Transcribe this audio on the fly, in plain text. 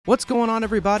What's going on,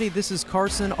 everybody? This is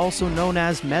Carson, also known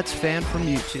as Mets Fan from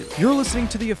YouTube. You're listening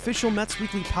to the official Mets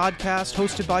Weekly podcast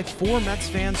hosted by four Mets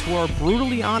fans who are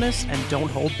brutally honest and don't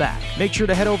hold back. Make sure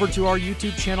to head over to our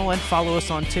YouTube channel and follow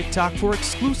us on TikTok for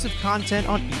exclusive content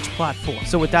on each platform.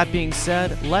 So with that being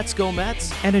said, let's go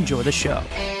Mets and enjoy the show.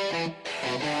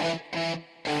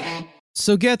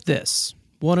 So get this.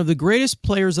 One of the greatest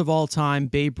players of all time,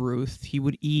 Babe Ruth, he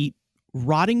would eat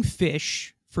rotting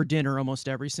fish for dinner almost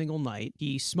every single night.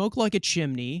 He smoked like a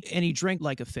chimney, and he drank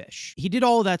like a fish. He did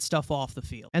all of that stuff off the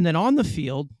field. And then on the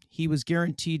field, he was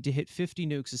guaranteed to hit 50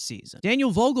 nukes a season. Daniel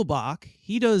Vogelbach,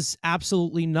 he does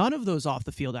absolutely none of those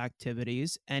off-the-field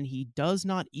activities, and he does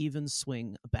not even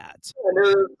swing a bat. And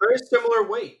a very similar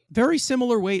weight. Very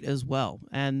similar weight as well.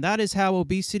 And that is how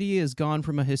obesity has gone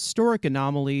from a historic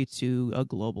anomaly to a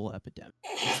global epidemic.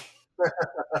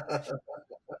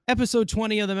 Episode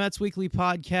 20 of the Mets Weekly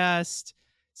Podcast.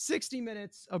 60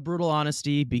 minutes of brutal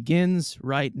honesty begins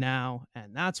right now,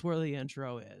 and that's where the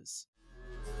intro is.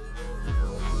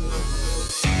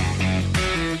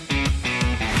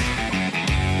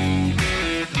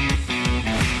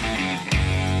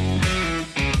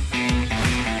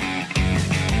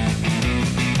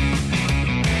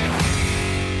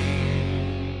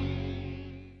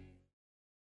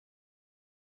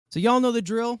 So y'all know the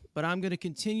drill, but I'm going to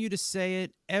continue to say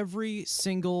it every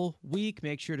single week.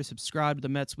 Make sure to subscribe to the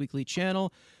Mets Weekly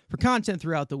channel for content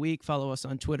throughout the week. Follow us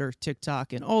on Twitter,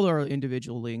 TikTok, and all our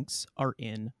individual links are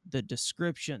in the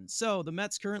description. So the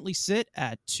Mets currently sit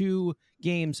at 2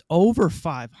 games over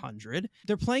 500.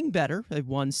 They're playing better. They've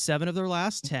won 7 of their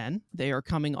last 10. They are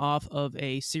coming off of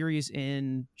a series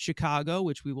in Chicago,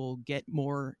 which we will get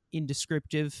more in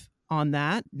descriptive on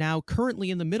that. Now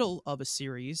currently in the middle of a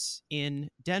series in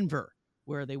Denver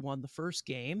where they won the first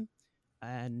game,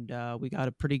 and we got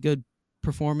a pretty good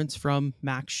performance from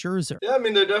Max Scherzer. Yeah, I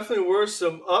mean, there definitely were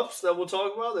some ups that we'll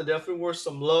talk about. There definitely were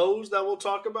some lows that we'll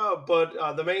talk about. But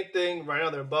the main thing right now,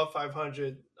 they're above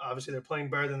 500. Obviously, they're playing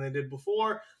better than they did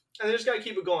before. And they just got to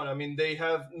keep it going. I mean, they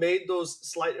have made those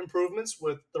slight improvements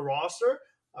with the roster.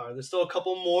 There's still a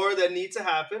couple more that need to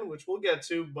happen, which we'll get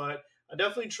to. But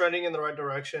definitely trending in the right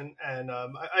direction. And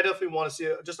I definitely want to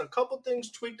see just a couple things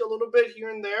tweaked a little bit here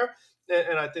and there.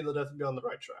 And I think they'll definitely be on the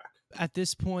right track. At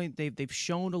this point, they've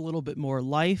shown a little bit more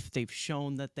life. They've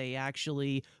shown that they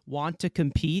actually want to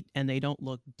compete and they don't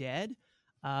look dead.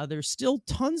 There's still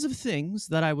tons of things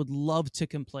that I would love to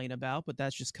complain about, but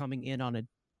that's just coming in on a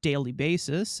daily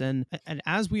basis. And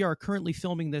as we are currently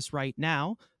filming this right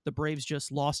now, the Braves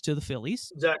just lost to the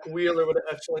Phillies. Zach Wheeler with an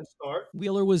excellent start.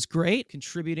 Wheeler was great,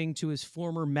 contributing to his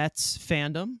former Mets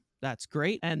fandom. That's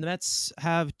great. And the Mets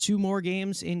have 2 more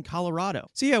games in Colorado.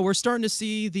 So yeah, we're starting to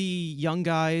see the young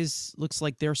guys. Looks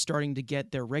like they're starting to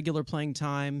get their regular playing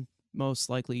time, most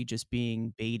likely just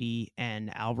being Beatty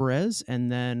and Alvarez.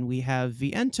 And then we have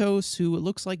Vientos, who it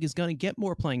looks like is going to get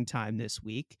more playing time this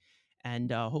week.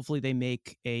 And hopefully they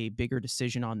make a bigger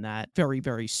decision on that very,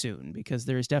 very soon, because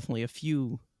there's definitely a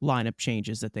few lineup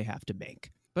changes that they have to make.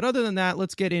 But other than that,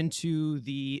 let's get into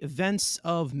the events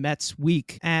of Mets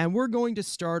week. And we're going to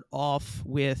start off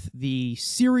with the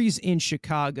series in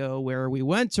Chicago, where we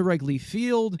went to Wrigley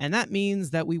Field, and that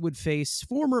means that we would face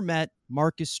former Met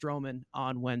Marcus Stroman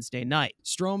on Wednesday night.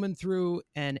 Stroman threw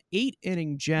an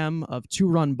 8-inning gem of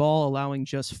 2-run ball, allowing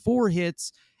just 4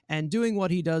 hits, and doing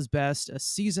what he does best, a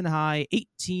season-high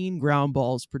 18 ground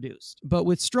balls produced. But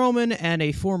with Stroman and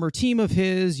a former team of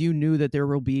his, you knew that there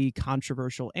will be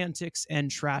controversial antics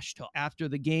and trash talk. After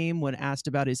the game, when asked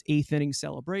about his 8th-inning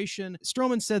celebration,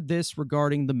 Stroman said this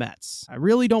regarding the Mets: "I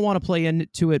really don't want to play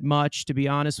into it much, to be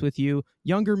honest with you.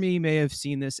 Younger me may have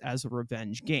seen this as a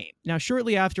revenge game." Now,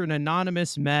 shortly after, an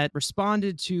anonymous Met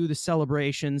responded to the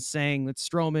celebration, saying that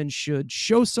Stroman should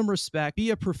show some respect, be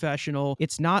a professional.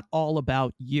 It's not all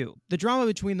about you. The drama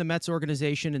between the Mets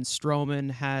organization and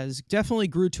Stroman has definitely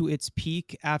grew to its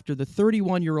peak after the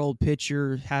 31-year-old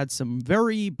pitcher had some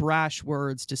very brash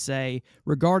words to say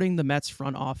regarding the Mets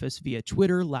front office via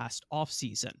Twitter last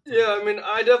offseason. Yeah, I mean,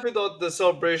 I definitely thought the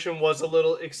celebration was a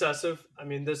little excessive. I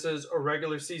mean, this is a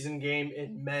regular season game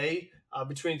in May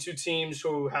between 2 teams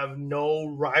who have no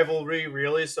rivalry,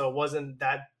 really, so it wasn't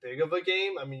that big of a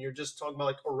game. I mean, you're just talking about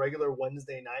like a regular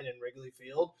Wednesday night in Wrigley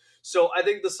Field. So I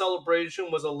think the celebration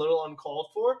was a little uncalled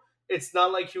for. It's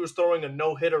not like he was throwing a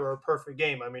no-hitter or a perfect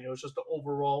game. I mean, it was just the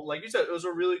overall, like you said, it was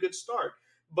a really good start.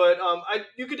 But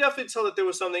you could definitely tell that there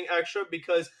was something extra,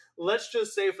 because let's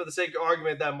just say, for the sake of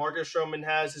argument, that Marcus Stroman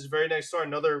has his very next start,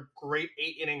 another great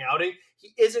 8-inning outing.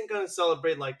 He isn't going to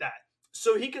celebrate like that.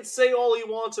 So he could say all he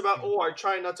wants about, I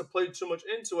try not to play too much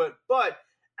into it, but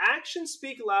actions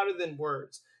speak louder than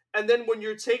words. And then when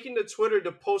you're taking to Twitter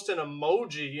to post an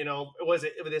emoji, was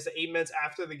it 8 minutes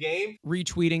after the game?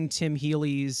 Retweeting Tim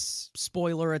Healy's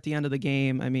spoiler at the end of the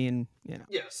game. I mean,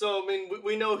 Yeah, so I mean,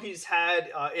 we know he's had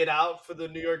it out for the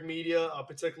New York media,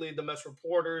 particularly the Mets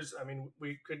reporters. I mean,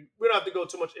 we don't have to go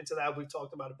too much into that. We've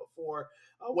talked about it before,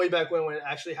 way back when it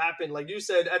actually happened. Like you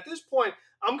said, at this point,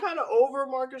 I'm kind of over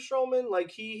Marcus Stroman.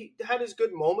 Like he had his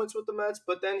good moments with the Mets,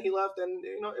 but then he left, and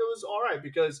it was all right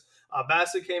because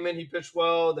Bassett came in, he pitched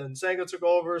well, then Senga took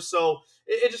over. So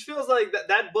it just feels like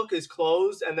that book is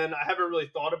closed, and then I haven't really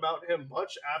thought about him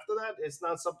much after that. It's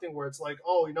not something where it's like,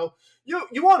 oh,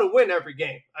 you want to win every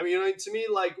game. I mean, to me,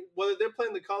 like whether they're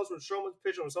playing the Cubs with Stroman's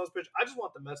pitch or with Stone's pitch, I just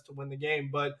want the Mets to win the game.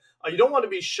 But you don't want to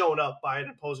be shown up by an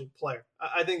opposing player.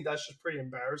 I think that's just pretty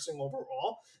embarrassing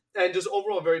overall, and just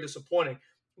overall very disappointing.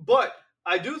 But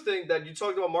I do think that you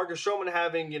talked about Marcus Stroman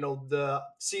having, the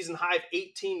season high of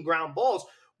 18 ground balls.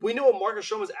 We know when Marcus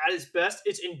Stroman's at his best,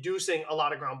 it's inducing a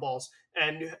lot of ground balls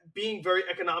and being very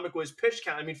economic with his pitch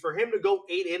count. I mean, for him to go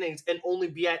 8 innings and only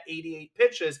be at 88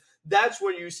 pitches, that's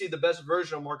where you see the best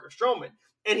version of Marcus Stroman.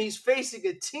 And he's facing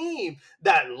a team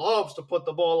that loves to put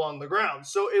the ball on the ground.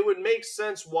 So it would make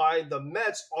sense why the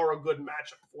Mets are a good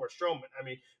matchup for Stroman. I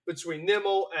mean, between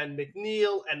Nimmo and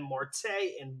McNeil and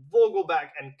Marte and Vogelback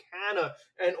and Canna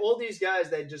and all these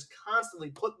guys that just constantly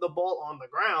put the ball on the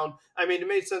ground, I mean, it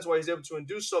made sense why he's able to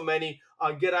induce so many,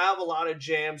 get out of a lot of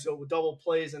jams, with double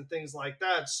plays and things like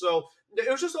that. So it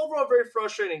was just overall a very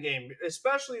frustrating game,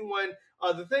 especially when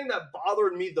the thing that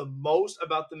bothered me the most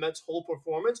about the Mets' whole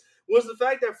performance was the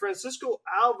fact that Francisco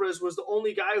Alvarez was the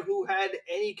only guy who had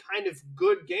any kind of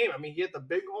good game. I mean, he had the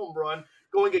big home run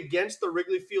going against the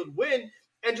Wrigley Field win.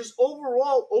 And just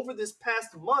overall, over this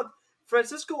past month,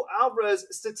 Francisco Alvarez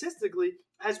statistically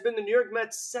has been the New York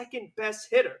Mets' second best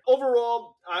hitter.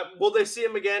 Overall, will they see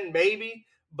him again? Maybe.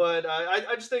 But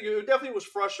I just think it definitely was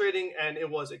frustrating and it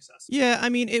was excessive. Yeah, I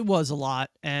mean, it was a lot.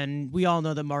 And we all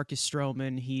know that Marcus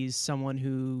Stroman, he's someone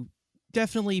who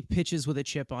definitely pitches with a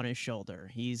chip on his shoulder.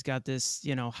 He's got this,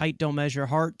 height don't measure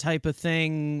heart type of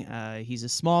thing. He's a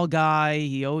small guy.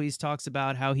 He always talks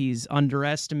about how he's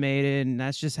underestimated, and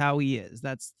that's just how he is.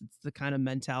 That's the kind of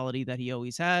mentality that he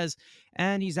always has.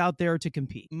 And he's out there to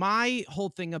compete. My whole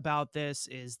thing about this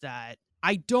is that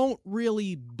I don't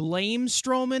really blame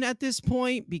Stroman at this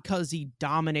point because he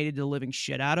dominated the living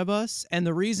shit out of us. And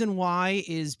the reason why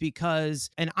is because,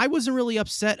 and I wasn't really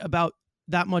upset about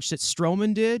that much that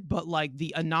Stroman did, but like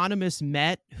the anonymous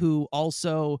Met who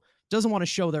also doesn't want to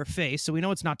show their face. So we know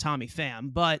it's not Tommy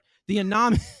Pham, but the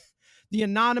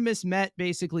anonymous Met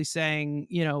basically saying,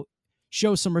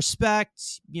 show some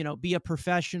respect, be a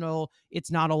professional.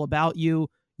 It's not all about you.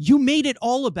 You made it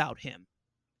all about him.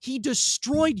 He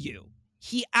destroyed you.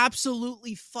 He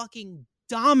absolutely fucking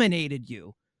dominated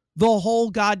you the whole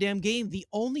goddamn game. The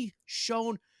only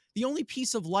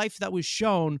piece of life that was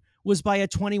shown was by a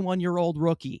 21-year-old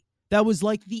rookie. That was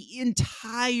like the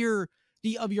entirety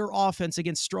of your offense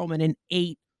against Stroman in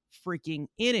 8 freaking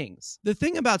innings. The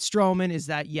thing about Stroman is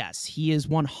that, yes, he is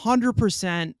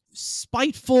 100%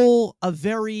 spiteful, a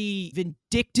very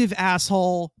vindictive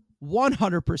asshole,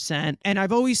 100%. And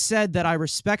I've always said that I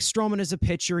respect Stroman as a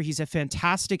pitcher. He's a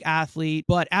fantastic athlete,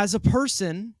 but as a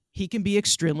person, he can be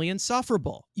extremely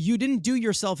insufferable. You didn't do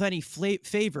yourself any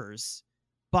favors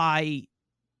by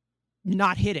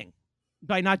not hitting,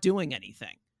 by not doing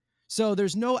anything. So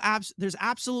there's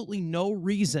absolutely no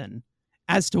reason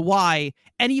as to why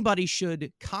anybody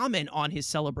should comment on his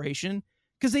celebration,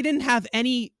 because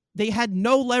they had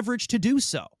no leverage to do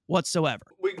so whatsoever.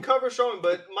 We can cover Stroman,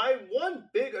 but my one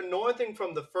big annoying thing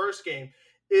from the first game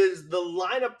is the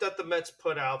lineup that the Mets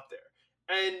put out there.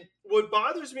 And what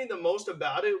bothers me the most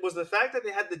about it was the fact that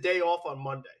they had the day off on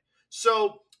Monday.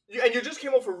 So, and you just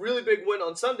came off a really big win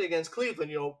on Sunday against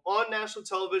Cleveland, on national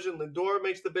television. Lindor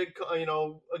makes the big,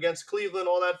 against Cleveland,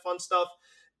 all that fun stuff.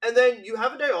 And then you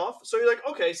have a day off. So you're like,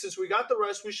 okay, since we got the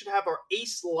rest, we should have our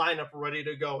ace lineup ready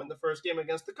to go in the first game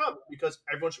against the Cubs because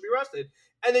everyone should be rested.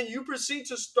 And then you proceed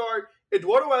to start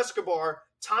Eduardo Escobar,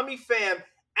 Tommy Pham,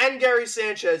 and Gary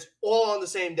Sanchez all on the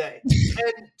same day.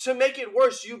 And to make it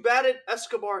worse, you batted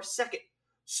Escobar second.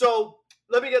 So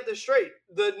let me get this straight.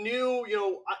 The new,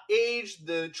 age,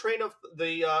 the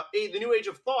new age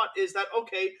of thought is that,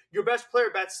 okay, your best player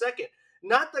bats second.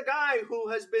 Not the guy who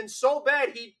has been so bad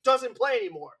he doesn't play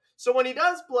anymore. So when he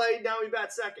does play, now he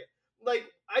bats second. Like,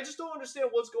 I just don't understand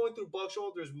what's going through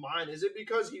Buckshoulders' mind. Is it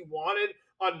because he wanted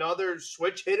another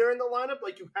switch hitter in the lineup?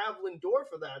 Like, you have Lindor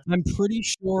for that. I'm pretty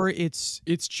sure it's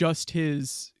just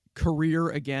his career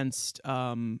against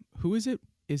who is it?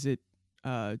 Is it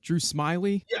Drew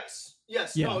Smiley? Yes.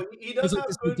 Yes, Yeah. no, he It was does like have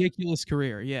this good. ridiculous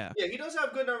career. Yeah. Yeah, he does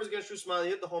have good numbers against Drew Smiley.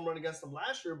 He hit the home run against them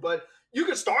last year, but you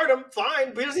could start him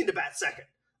fine, but he doesn't need to bat second.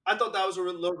 I thought that was a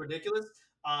little ridiculous.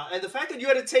 And the fact that you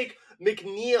had to take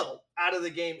McNeil out of the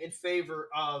game in favor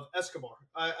of Escobar,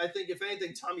 I think if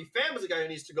anything, Tommy Pham is the guy who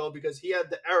needs to go because he had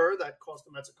the error that cost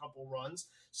the Mets a couple runs.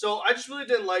 So I just really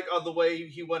didn't like the way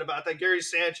he went about that. Gary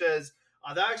Sanchez,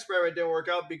 that experiment didn't work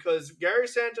out because Gary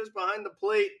Sanchez behind the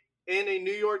plate in a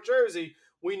New York jersey,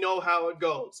 we know how it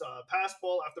goes. Pass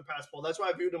ball after pass ball. That's why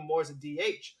I viewed him more as a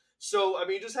DH. So I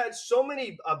mean, he just had so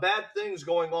many bad things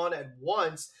going on at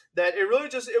once that it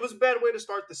was a bad way to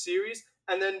start the series.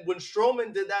 And then when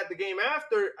Stroman did that the game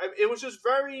after, it was just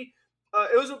very.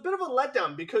 It was a bit of a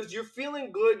letdown because you're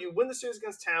feeling good. You win the series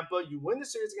against Tampa. You win the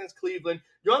series against Cleveland.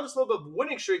 You're on this little bit of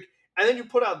winning streak, and then you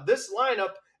put out this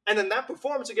lineup and then that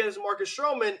performance against Marcus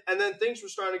Stroman, and then things were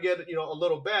starting to get a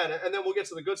little bad. And then we'll get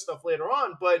to the good stuff later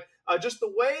on. But just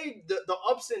the way the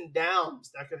ups and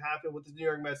downs that could happen with the New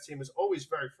York Mets team is always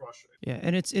very frustrating. Yeah,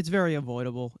 and it's very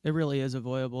avoidable. It really is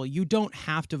avoidable. You don't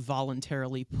have to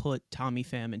voluntarily put Tommy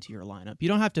Pham into your lineup. You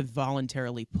don't have to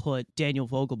voluntarily put Daniel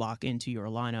Vogelbach into your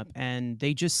lineup. And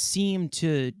they just seem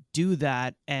to do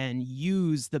that and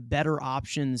use the better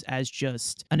options as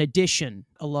just an addition,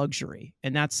 a luxury.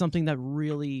 And that's something that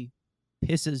really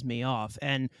pisses me off.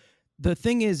 And the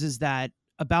thing is that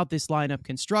about this lineup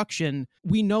construction,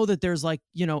 we know that there's like,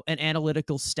 an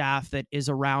analytical staff that is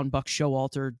around Buck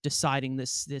Showalter deciding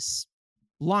this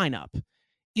lineup.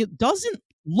 It doesn't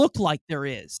look like there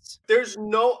is. There's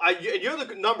no, you're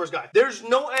the numbers guy. There's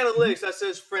no Mhm. analytics that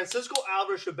says Francisco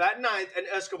Alvarez should bat ninth and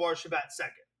Escobar should bat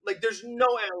second. Like, there's no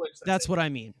analytics that say That's what that. I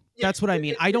mean. Yeah, That's what I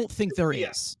mean. I don't think it's there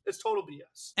BS. is. It's total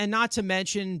BS. And not to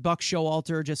mention Buck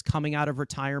Showalter just coming out of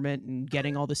retirement and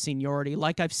getting all the seniority.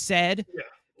 Like I've said Yeah, yeah.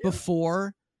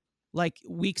 before, like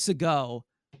weeks ago,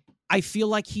 I feel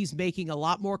like he's making a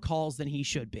lot more calls than he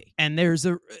should be. And there's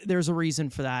a reason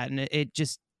for that. And it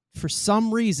just, for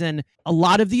some reason, a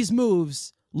lot of these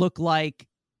moves look like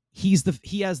he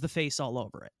has the face all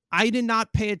over it. I did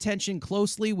not pay attention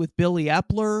closely with Billy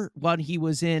Epler when he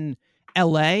was in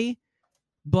LA,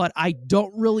 but I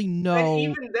don't really And know.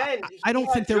 even then, I he don't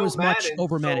think had there Joe was much Madden,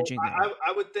 over so managing there.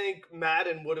 I would think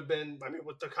Madden would have been. I mean,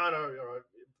 with the kind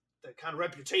of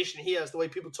reputation he has, the way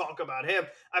people talk about him,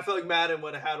 I feel like Madden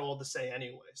would have had all the say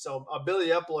anyway. So Billy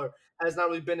Epler has not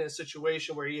really been in a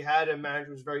situation where he had a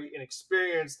manager who's very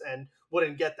inexperienced and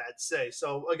wouldn't get that say.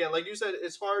 So again, like you said,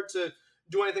 it's hard to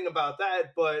do anything about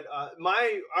that. But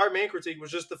our main critique was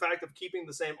just the fact of keeping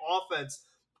the same offense.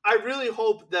 I really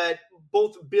hope that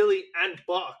both Billy and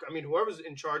Buck, I mean, whoever's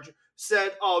in charge,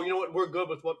 said, "Oh, you know what? We're good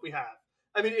with what we have."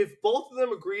 I mean, if both of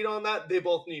them agreed on that, they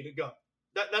both need to go.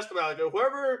 That's the value.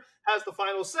 Whoever has the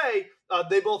final say,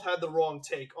 they both had the wrong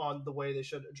take on the way they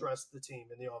should address the team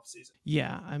in the offseason.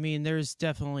 Yeah, I mean, there's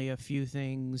definitely a few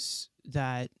things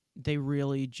that they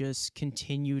really just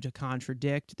continue to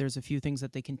contradict. There's a few things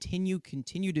that they continue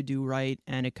to do right,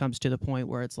 and it comes to the point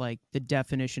where it's like the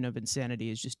definition of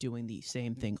insanity is just doing the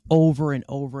same thing over and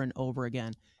over and over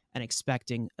again and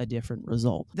expecting a different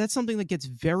result. That's something that gets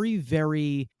very,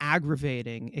 very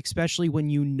aggravating, especially when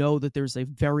you know that there's a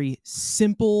very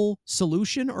simple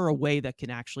solution or a way that can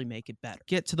actually make it better.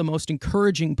 Get to the most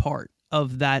encouraging part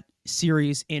of that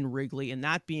series in Wrigley, and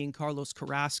that being Carlos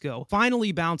Carrasco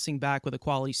finally bouncing back with a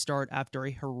quality start after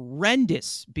a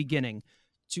horrendous beginning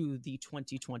to the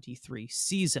 2023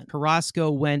 season.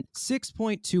 Carrasco went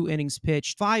 6.2 innings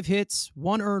pitched, 5 hits,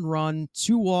 1 earned run,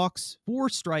 2 walks, 4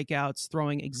 strikeouts,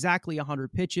 throwing exactly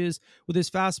 100 pitches, with his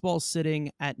fastball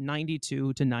sitting at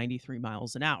 92 to 93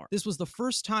 miles an hour. This was the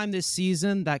first time this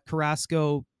season that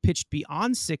Carrasco pitched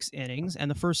beyond 6 innings, and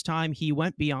the first time he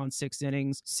went beyond 6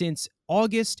 innings since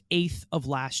August 8th of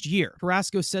last year.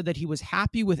 Carrasco said that he was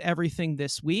happy with everything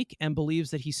this week and believes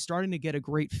that he's starting to get a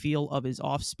great feel of his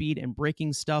off speed and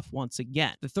breaking stuff once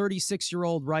again. The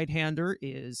 36-year-old right-hander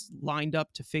is lined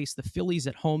up to face the Phillies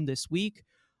at home this week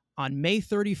on May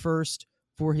 31st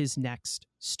for his next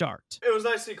start. It was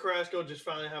nice to see Carrasco just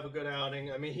finally have a good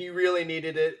outing. I mean, he really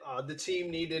needed it. The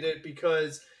team needed it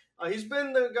because he's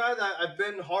been the guy that I've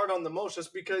been hard on the most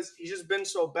just because he's just been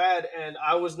so bad, and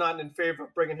I was not in favor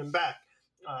of bringing him back.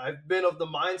 I've been of the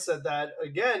mindset that,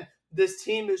 again, this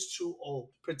team is too old,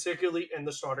 particularly in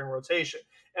the starting rotation.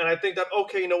 And I think that,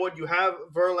 okay, you know what? You have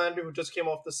Verlander, who just came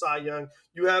off the Cy Young.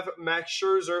 You have Max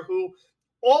Scherzer, who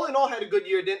all in all had a good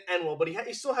year, didn't end well, but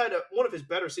he still had one of his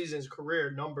better seasons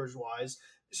career numbers-wise.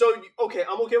 So, okay,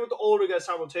 I'm okay with the older guys'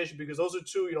 time rotation because those are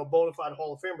two, bona fide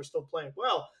Hall of Famers still playing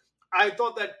well. I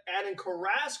thought that adding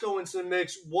Carrasco into the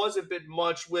mix was a bit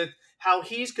much with how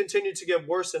he's continued to get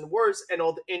worse and worse and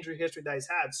all the injury history that he's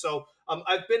had. So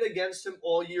I've been against him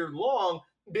all year long.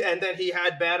 And then he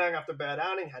had bad outing after bad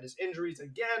outing, had his injuries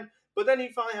again. But then he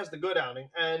finally has the good outing.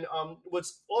 And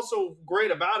what's also great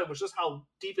about it was just how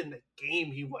deep in the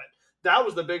game he went. That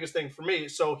was the biggest thing for me.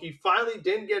 So he finally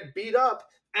didn't get beat up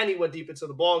and he went deep into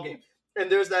the ball game. And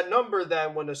there's that number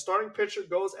that when the starting pitcher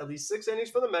goes at least 6 innings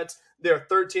for the Mets, they're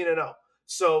 13-0.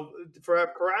 So for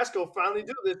Carrasco finally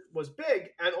do this was big.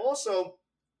 And also,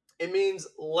 it means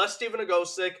less Stephen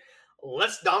Agosic,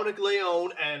 less Dominic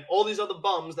Leone, and all these other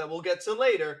bums that we'll get to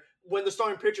later when the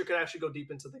starting pitcher could actually go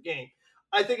deep into the game.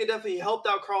 I think it definitely helped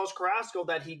out Carlos Carrasco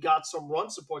that he got some run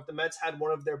support. The Mets had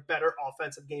one of their better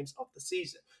offensive games of the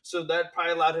season. So that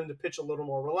probably allowed him to pitch a little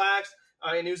more relaxed,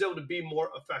 and he was able to be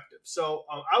more effective. So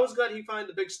I was glad he found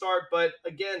the big start. But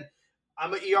again,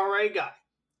 I'm an ERA guy.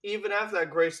 Even after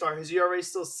that great start, his ERA is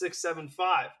still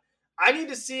 6.75. I need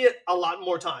to see it a lot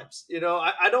more times.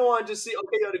 I don't want to just see,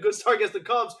 okay, you had a good start against the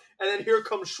Cubs, and then here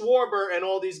comes Schwarber and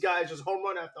all these guys just home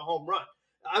run after home run.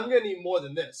 I'm going to need more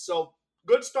than this. So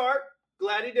good start.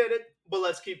 Glad he did it, but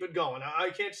let's keep it going. I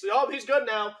can't say, oh, he's good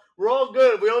now. We're all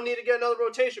good. We don't need to get another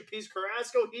rotation piece.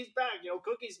 Carrasco, he's back.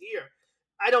 Cookie's here.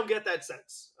 I don't get that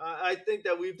sense. I think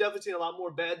that we've definitely seen a lot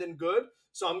more bad than good,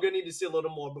 so I'm going to need to see a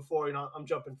little more before I'm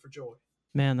jumping for joy.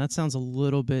 Man, that sounds a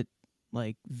little bit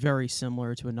like very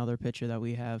similar to another pitcher that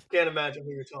we have. Can't imagine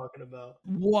who you're talking about.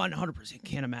 100%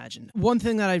 can't imagine. One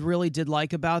thing that I really did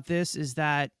like about this is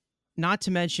that, not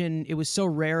to mention, it was so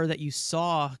rare that you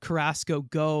saw Carrasco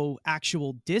go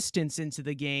actual distance into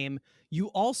the game. You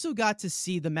also got to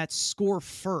see the Mets score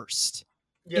first.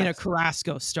 Yes. In a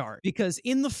Carrasco start, because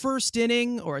in the first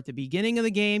inning or at the beginning of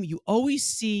the game, you always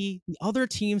see the other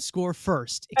team score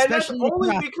first. And that's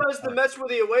only because the Mets were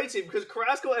the away team, because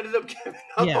Carrasco ended up giving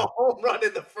up a home run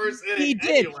in the first inning. He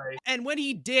did. Anyway. And when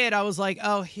he did, I was like,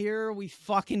 oh, here we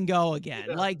fucking go again.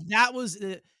 Yeah. Like, that was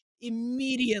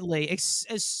immediately, as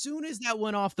soon as that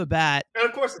went off the bat. And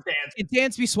of course,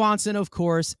 Dansby Swanson, of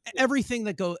course. Everything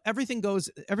that goes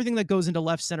into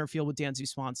left center field with Dansby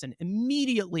Swanson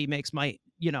immediately makes my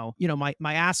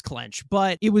ass clench.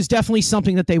 But it was definitely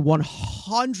something that they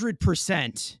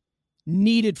 100%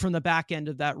 needed from the back end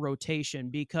of that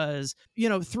rotation, because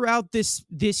throughout this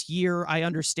year, I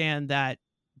understand that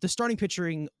the starting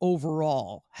pitching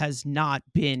overall has not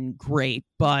been great,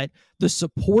 but the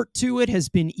support to it has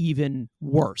been even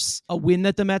worse. A win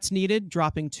that the Mets needed,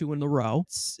 dropping 2 in a row.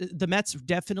 The Mets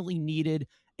definitely needed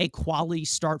a quality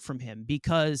start from him,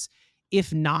 because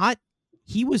if not,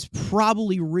 he was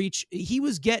probably he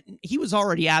was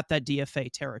already at that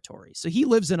DFA territory. So he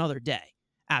lives another day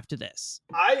after this.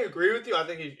 I agree with you. I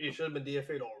think he should have been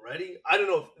DFA'd already. I don't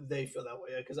know if they feel that way,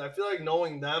 because I feel like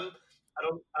knowing them,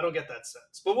 I don't get that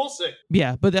sense, but we'll see.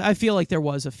 Yeah, but I feel like there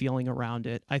was a feeling around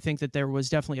it. I think that there was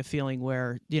definitely a feeling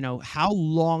where, how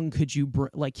long could you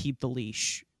keep the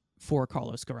leash for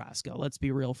Carlos Carrasco? Let's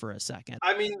be real for a second.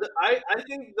 I mean, I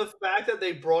think the fact that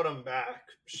they brought him back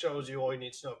shows you all you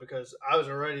need to know, because I was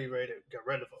already ready to get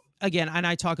rid of him. Again, and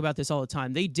I talk about this all the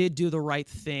time, they did do the right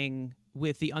thing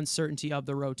with the uncertainty of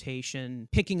the rotation,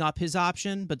 picking up his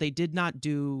option, but they did not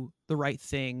do the right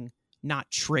thing not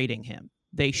trading him.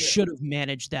 They should have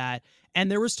managed that.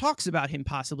 And there was talks about him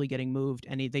possibly getting moved,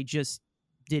 and they just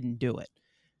didn't do it.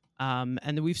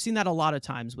 And we've seen that a lot of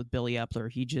times with Billy Epler.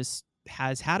 He just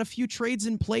has had a few trades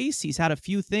in place. He's had a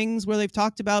few things where they've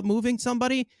talked about moving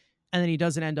somebody, and then he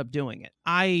doesn't end up doing it.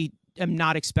 I am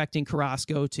not expecting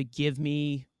Carrasco to give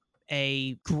me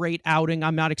a great outing.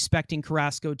 I'm not expecting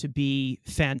Carrasco to be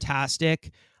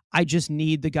fantastic. I just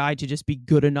need the guy to just be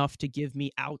good enough to give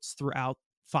me outs throughout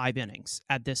 5 innings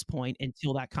at this point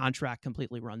until that contract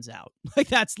completely runs out. Like,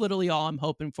 that's literally all I'm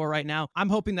hoping for right now. I'm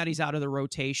hoping that he's out of the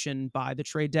rotation by the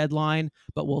trade deadline,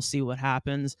 but we'll see what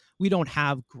happens. We don't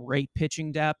have great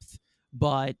pitching depth,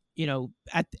 but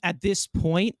at this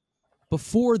point,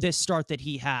 before this start that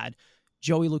he had,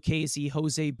 Joey Lucchesi,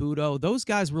 Jose Budo, those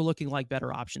guys were looking like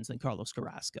better options than Carlos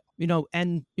Carrasco.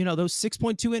 And those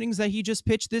 6.2 innings that he just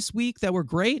pitched this week that were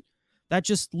great, that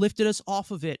just lifted us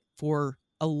off of it for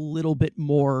a little bit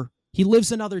more. He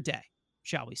lives another day,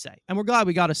 shall we say. And we're glad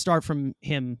we got to start from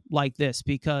him like this,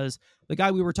 because the guy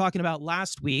we were talking about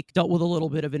last week dealt with a little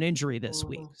bit of an injury this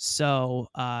week. So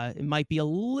it might be a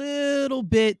little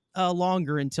bit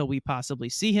longer until we possibly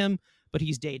see him, but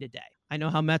he's day to day. I know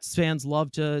how Mets fans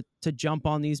love to jump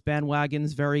on these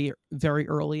bandwagons very, very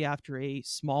early after a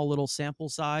small little sample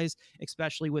size,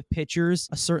 especially with pitchers.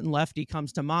 A certain lefty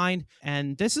comes to mind,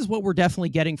 and this is what we're definitely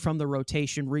getting from the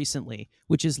rotation recently,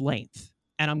 which is length.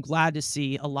 And I'm glad to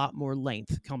see a lot more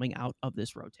length coming out of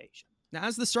this rotation. Now,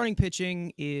 as the starting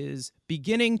pitching is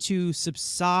beginning to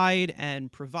subside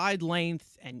and provide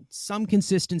length and some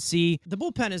consistency, the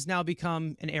bullpen has now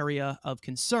become an area of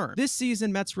concern. This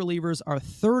season, Mets relievers are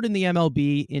third in the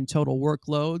MLB in total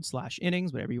workload /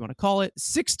 innings, whatever you want to call it,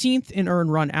 16th in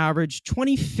earned run average,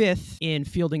 25th in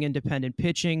fielding independent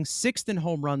pitching, 6th in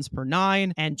home runs per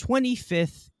 9, and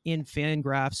 25th in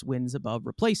Fangraphs wins above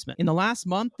replacement. In the last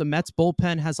month, the Mets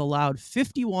bullpen has allowed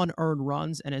 51 earned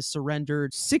runs and has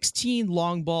surrendered 16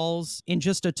 long balls in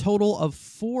just a total of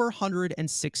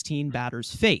 416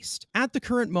 batters faced. At the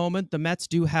current moment, the Mets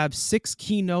do have 6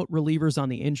 keynote relievers on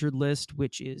the injured list,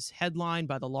 which is headlined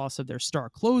by the loss of their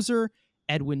star closer,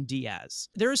 Edwin Diaz.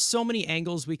 There's so many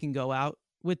angles we can go out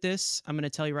with this. I'm going to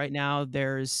tell you right now,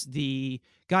 there's the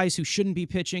guys who shouldn't be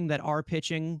pitching that are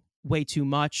pitching way too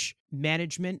much,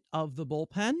 management of the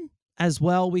bullpen as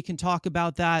well. We can talk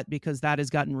about that because that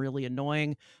has gotten really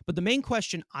annoying. But the main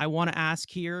question I want to ask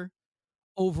here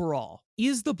overall,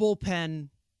 is the bullpen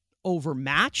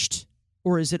overmatched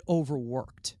or is it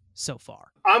overworked so far?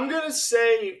 I'm going to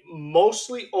say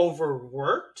mostly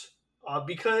overworked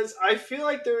because I feel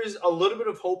like there is a little bit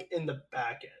of hope in the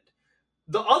back end.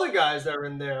 The other guys that are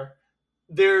in there,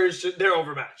 they're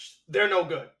overmatched. They're no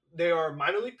good. They are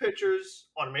minor league pitchers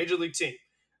on a major league team.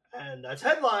 And that's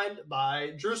headlined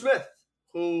by Drew Smith,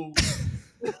 who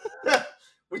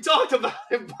we talked about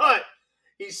him, but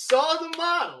he saw the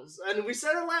models, and we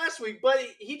said it last week, but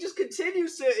he just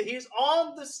continues to, he's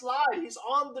on the slide. He's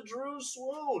on the Drew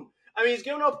swoon. I mean, he's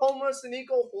giving up home runs to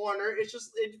Nico Horner. It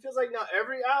feels like now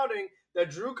every outing that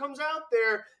Drew comes out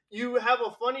there, you have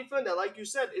a funny feeling that, like you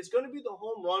said, it's going to be the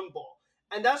home run ball.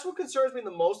 And that's what concerns me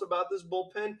the most about this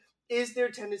bullpen is their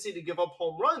tendency to give up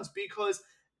home runs, because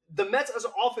the Mets as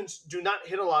an offense do not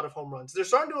hit a lot of home runs. They're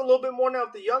starting to do a little bit more now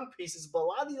with the young pieces, but a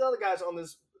lot of these other guys on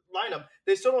this lineup,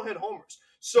 they still don't hit homers.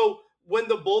 So when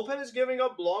the bullpen is giving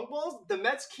up long balls, the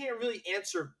Mets can't really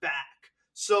answer back.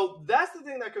 So that's the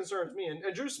thing that concerns me.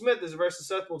 And Drew Smith is very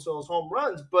susceptible to those home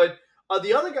runs, but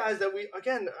the other guys that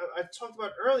I talked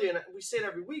about earlier, and we say it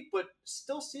every week, but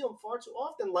still see them far too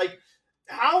often. Like,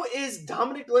 how is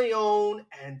Dominic Leone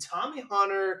and Tommy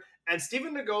Hunter and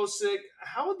Steven Nagosic,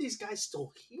 how are these guys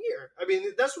still here? I mean,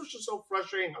 that's what's just so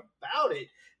frustrating about it.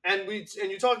 And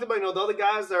you talked about, the other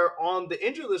guys that are on the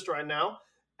injury list right now,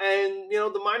 and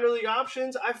the minor league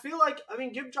options. I feel like,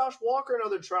 give Josh Walker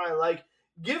another try. Like,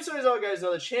 give some of these other guys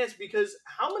another chance, because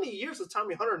how many years does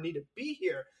Tommy Hunter need to be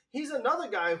here? He's another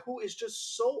guy who is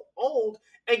just so old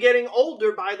and getting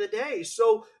older by the day.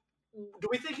 So do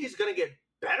we think he's going to get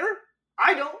better?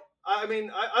 I don't. I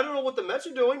don't know what the Mets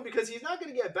are doing, because he's not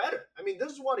going to get better. I mean,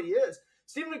 this is what he is.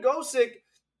 Steven Nagosic,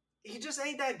 he just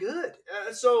ain't that good.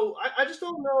 So I just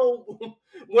don't know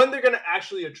when they're going to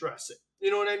actually address it.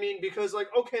 You know what I mean? Because,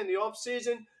 okay, in the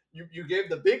offseason, you gave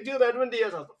the big deal to Edwin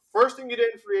Diaz. That's the first thing you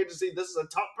did in free agency. This is a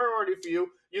top priority for you.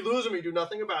 You lose him, you do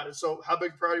nothing about it. So how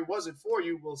big a priority was it for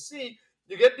you? We'll see.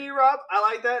 You get D-Rob. I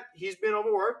like that. He's been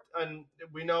overworked, and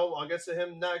we know I'll get to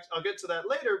him next. I'll get to that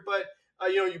later. But,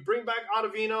 you bring back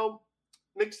Ottavino.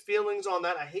 Mixed feelings on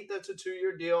that. I hate that's a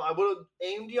 2-year deal. I would have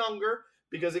aimed younger,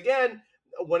 because, again,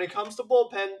 when it comes to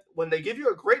bullpen, when they give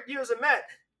you a great year as a Met,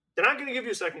 they're not going to give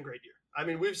you a second great year. I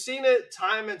mean, we've seen it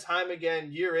time and time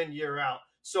again, year in, year out.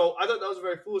 So I thought that was a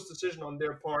very foolish decision on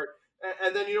their part.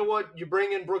 And then, you know what? You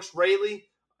bring in Brooks Raley.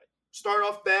 Start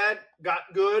off bad, got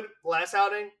good. Last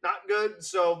outing, not good.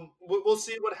 So we'll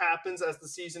see what happens as the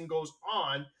season goes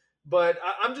on. But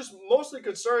I'm just mostly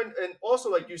concerned. And also,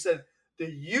 like you said, the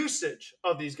usage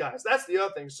of these guys. That's the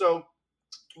other thing. So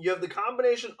you have the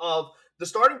combination of the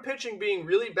starting pitching being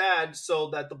really bad so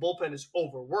that the bullpen is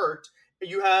overworked.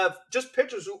 You have just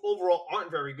pitchers who overall aren't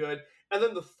very good. And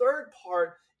then the third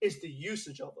part is the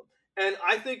usage of them. And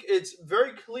I think it's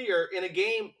very clear in a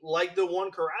game like the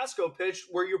one Carrasco pitched,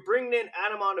 where you're bringing in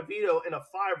Adam Ottavino in a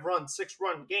 5-run,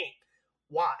 6-run game.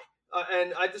 Why?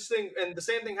 And I just think, and the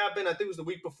same thing happened, I think it was the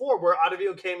week before, where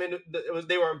Ottavino came in,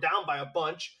 they were down by a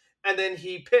bunch, and then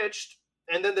he pitched,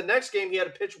 and then the next game he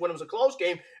had to pitch when it was a close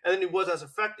game, and then he was as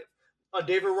effective.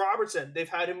 David Robertson, they've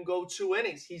had him go 2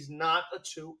 innings. He's not a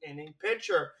 2-inning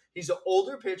pitcher. He's an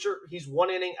older pitcher. He's 1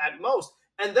 inning at most.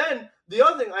 And then the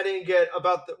other thing I didn't get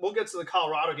about we'll get to the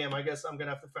Colorado game. I guess I'm going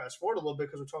to have to fast forward a little bit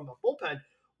because we're talking about bullpen.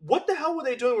 What the hell were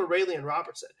they doing with Raley and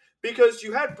Robertson? Because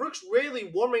you had Brooks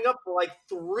Raley warming up for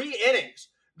 3 innings,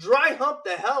 dry hump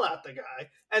the hell out the guy.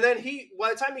 And then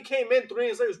by the time he came in 3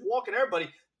 innings later, he was walking everybody.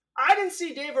 I didn't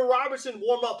see David Robertson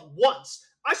warm up once.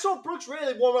 I saw Brooks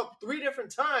Raley warm up 3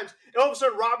 different times, and all of a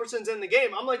sudden Robertson's in the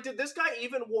game. I'm like, did this guy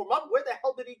even warm up? Where the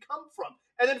hell did he come from?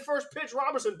 And then first pitch,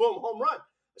 Robertson, boom, home run.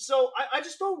 So I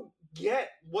just don't get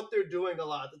what they're doing a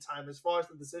lot of the time as far as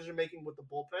the decision making with the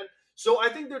bullpen. So I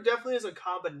think there definitely is a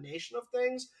combination of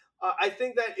things. I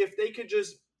think that if they could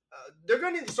just, they're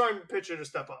going to need the starting pitcher to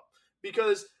step up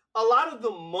because a lot of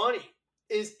the money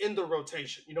is in the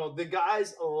rotation. You know, the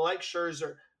guys like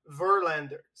Scherzer,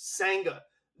 Verlander, Senga,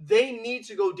 they need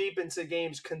to go deep into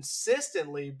games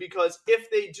consistently because if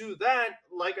they do that,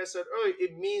 like I said earlier,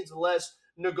 it means less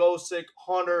Nogosic,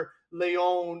 Hunter,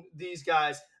 Leon, these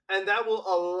guys. And that will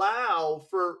allow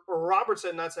for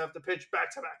Robertson not to have to pitch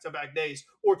back to back to back days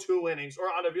or 2 innings or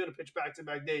Ottavio to pitch back to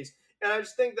back days. And I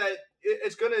just think that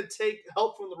it's going to take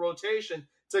help from the rotation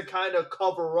to kind of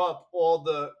cover up all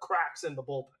the cracks in the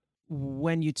bullpen.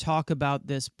 When you talk about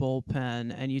this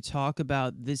bullpen and you talk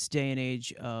about this day and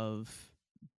age of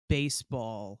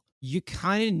baseball, you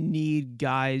kind of need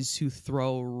guys who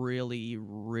throw really,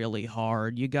 really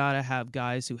hard. You got to have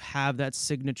guys who have that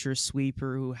signature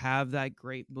sweeper, who have that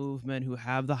great movement, who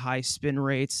have the high spin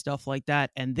rates, stuff like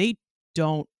that. And they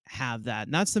don't have that.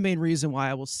 And that's the main reason why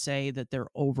I will say that they're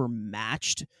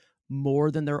overmatched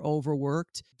more than they're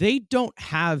overworked. They don't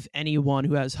have anyone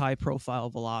who has high profile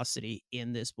velocity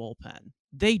in this bullpen.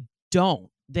 They don't.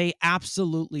 They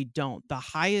absolutely don't.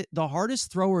 The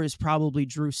hardest thrower is probably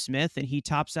Drew Smith, and he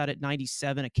tops out at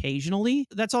 97 occasionally.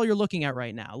 That's all you're looking at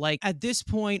right now. Like at this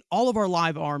point, all of our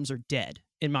live arms are dead,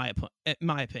 in my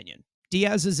opinion.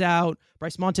 Diaz is out.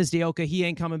 Bryce Montes de Oca, he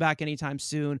ain't coming back anytime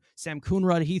soon. Sam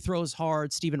Coonrod, he throws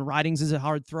hard. Steven Ridings is a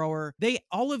hard thrower.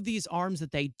 All of these arms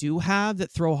that they do have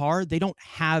that throw hard, they don't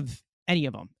have any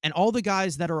of them. And all the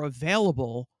guys that are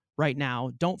available right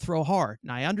now don't throw hard.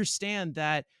 And I understand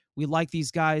that we like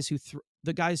these guys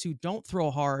the guys who don't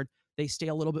throw hard, they stay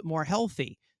a little bit more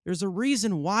healthy. There's a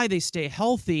reason why they stay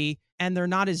healthy and they're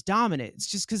not as dominant.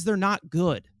 It's just because they're not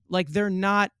good. Like they're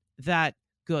not that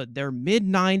good. They're mid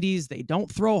 90s. They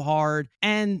don't throw hard,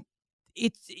 and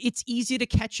it's easy to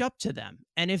catch up to them.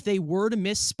 And if they were to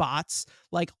miss spots,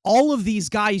 like all of these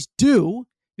guys do,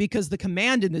 because the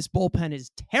command in this bullpen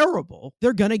is terrible,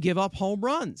 they're going to give up home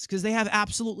runs because they have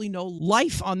absolutely no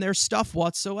life on their stuff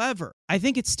whatsoever. I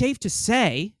think it's safe to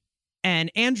say,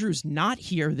 and Andrew's not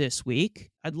here this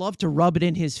week. I'd love to rub it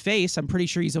in his face. I'm pretty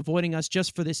sure he's avoiding us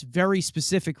just for this very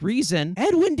specific reason.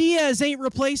 Edwin Diaz ain't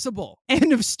replaceable.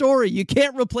 End of story. You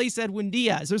can't replace Edwin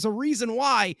Diaz. There's a reason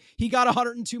why he got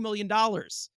 $102 million.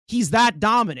 He's that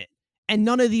dominant. And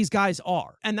none of these guys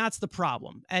are. And that's the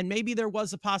problem. And maybe there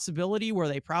was a possibility where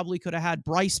they probably could have had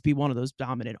Bryce be one of those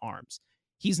dominant arms.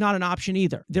 He's not an option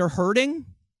either. They're hurting.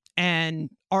 And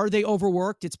are they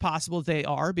overworked? It's possible they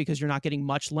are because you're not getting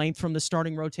much length from the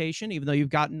starting rotation, even though you've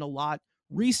gotten a lot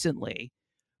recently.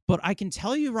 But I can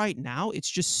tell you right now,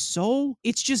 it's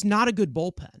just not a good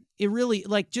bullpen. It really,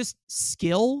 like, just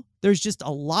skill. There's just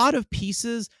a lot of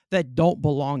pieces that don't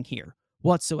belong here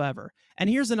whatsoever. And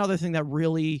here's another thing that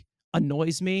really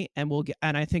annoys me, and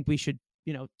I think we should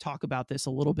talk about this a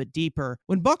little bit deeper.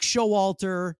 When Buck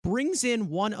Showalter brings in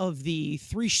one of the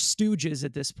three stooges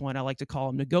at this point, I like to call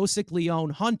him Nogosic, Leon,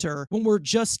 Hunter, when we're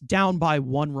just down by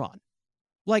 1 run.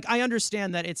 Like, I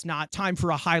understand that it's not time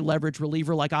for a high leverage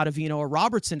reliever like Ottavino or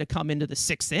Robertson to come into the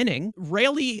 6th inning.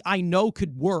 Raley, I know,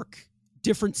 could work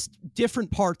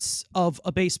different parts of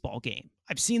a baseball game.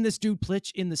 I've seen this dude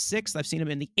pitch in the 6th. I've seen him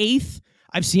in the 8th.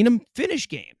 I've seen him finish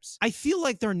games. I feel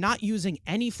like they're not using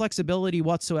any flexibility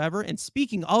whatsoever. And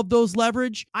speaking of those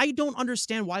leverage, I don't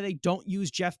understand why they don't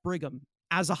use Jeff Brigham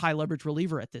as a high leverage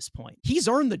reliever at this point. He's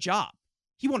earned the job.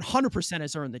 He 100%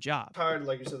 has earned the job. Hard,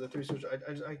 like you said, the three switch.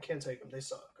 I can't take them. They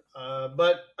suck.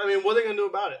 But I mean, what are they gonna do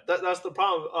about it? That's the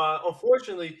problem.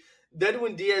 Unfortunately,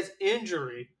 Edwin Diaz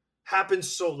injury happened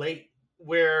so late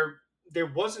where there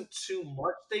wasn't too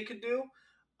much they could do.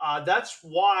 That's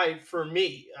why, for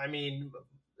me, I mean,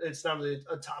 it's not really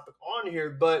a topic on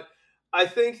here, but I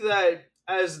think that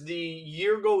as the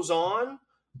year goes on,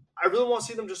 I really want to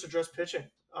see them just address pitching.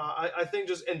 I think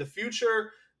just in the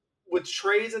future with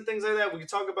trades and things like that, we can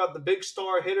talk about the big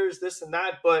star hitters, this and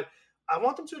that, but I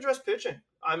want them to address pitching.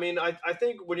 I mean, I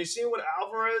think when you see what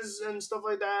Alvarez and stuff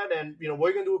like that, and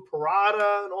what you're gonna do with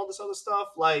Parada and all this other stuff,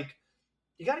 like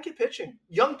you got to get pitching,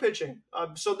 young pitching.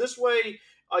 So this way,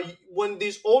 when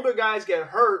these older guys get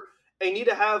hurt, they need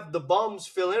to have the bums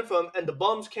fill in for them, and the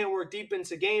bums can't work deep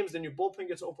into games, then your bullpen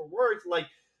gets overworked. Like,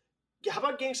 how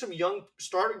about getting some young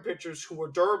starting pitchers who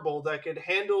are durable that could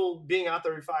handle being out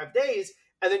there every 5 days,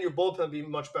 and then your bullpen be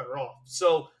much better off.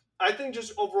 So I think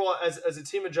just overall, as a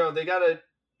team in general, they got to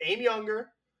aim younger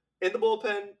in the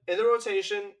bullpen, in the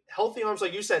rotation, healthy arms,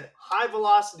 like you said, high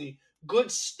velocity,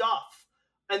 good stuff.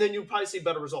 And then you'll probably see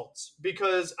better results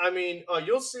because, I mean,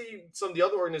 you'll see some of the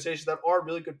other organizations that are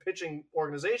really good pitching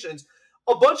organizations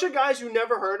a bunch of guys you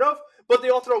never heard of, but they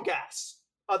all throw gas.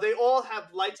 They all have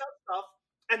lights out stuff,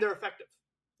 and they're effective.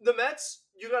 The Mets,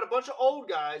 you got a bunch of old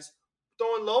guys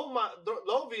throwing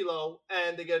low velo,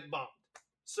 and they get bombed.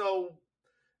 So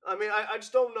I mean, I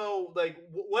just don't know, like,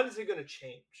 when is it going to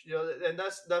change? You know, and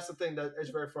that's the thing that is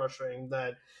very frustrating.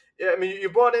 That, yeah, I mean, you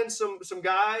brought in some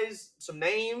guys, some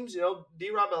names. You know,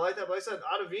 D-Rob, I like that, but like I said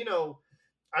Ottavino,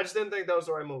 I just didn't think that was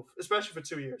the right move, especially for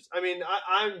 2 years. I mean,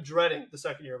 I'm dreading the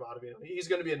second year of Ottavino. He's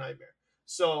going to be a nightmare.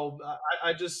 So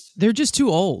I just, They're just too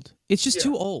old. It's just yeah.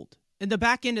 too old. And the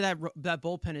back end of that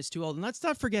bullpen is too old. And let's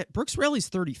not forget, Brooks Raley's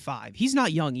 35. He's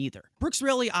not young either. Brooks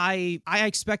Raley, I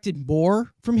expected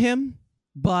more from him,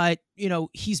 but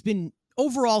he's been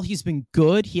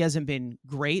good. He hasn't been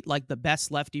great, like the best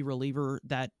lefty reliever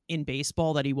that in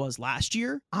baseball that he was last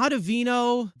year.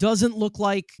 Ottavino doesn't look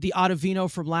like the Ottavino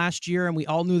from last year, and we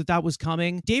all knew that was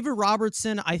coming. David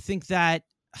Robertson, I think that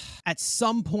at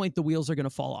some point the wheels are going to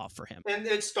fall off for him. And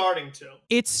it's starting to.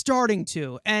 It's starting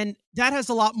to. And that has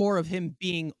a lot more of him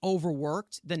being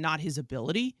overworked than not his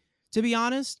ability, to be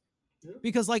honest. Yeah.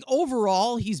 Because, like,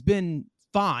 overall, he's been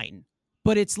fine.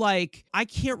 But it's like, I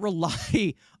can't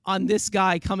rely on this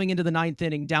guy coming into the ninth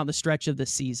inning down the stretch of the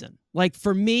season. Like,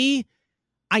 for me,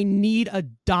 I need a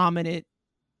dominant,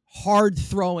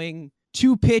 hard-throwing,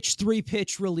 2-pitch,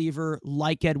 3-pitch reliever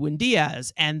like Edwin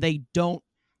Diaz. And they don't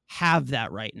have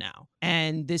that right now.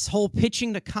 And this whole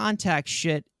pitching to contact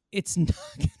shit, it's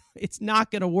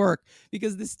not going to work,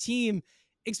 because this team,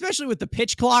 especially with the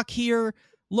pitch clock here,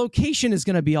 location is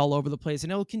going to be all over the place,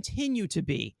 and it will continue to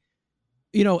be.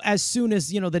 As soon as,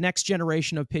 the next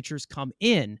generation of pitchers come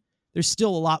in, there's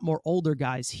still a lot more older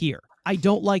guys here. I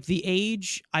don't like the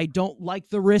age. I don't like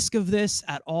the risk of this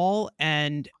at all.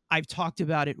 And I've talked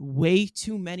about it way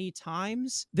too many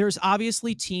times. There's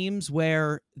obviously teams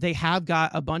where they have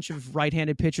got a bunch of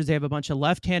right-handed pitchers. They have a bunch of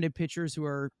left-handed pitchers who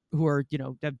are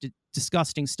have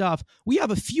disgusting stuff. We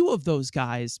have a few of those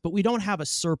guys, but we don't have a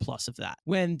surplus of that.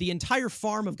 When the entire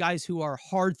farm of guys who are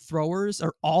hard throwers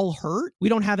are all hurt, we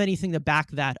don't have anything to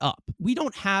back that up. We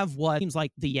don't have what teams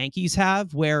like the Yankees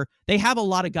have, where they have a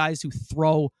lot of guys who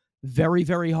throw very,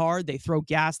 very hard. They throw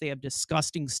gas. They have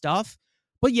disgusting stuff.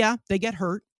 But yeah, they get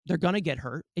hurt. They're going to get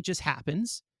hurt. It just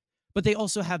happens. But they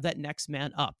also have that next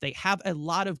man up. They have a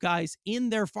lot of guys in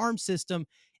their farm system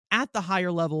at the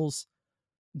higher levels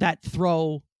that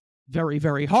throw very,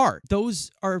 very hard. Those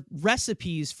are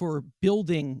recipes for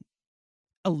building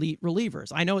elite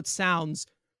relievers. I know it sounds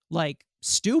like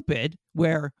stupid,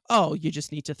 where, oh, you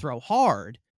just need to throw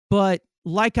hard. But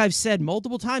like I've said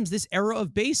multiple times, this era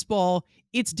of baseball,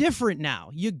 it's different now.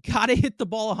 You got to hit the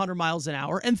ball 100 miles an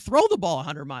hour and throw the ball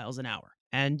 100 miles an hour.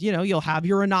 And, you'll have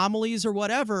your anomalies or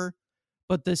whatever,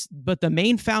 but the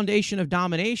main foundation of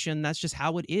domination, that's just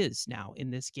how it is now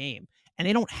in this game. And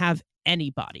they don't have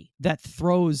anybody that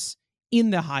throws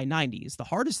in the high 90s. The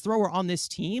hardest thrower on this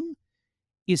team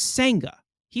is Senga.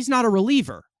 He's not a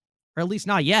reliever, or at least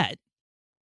not yet.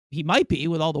 He might be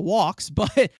with all the walks,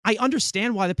 but I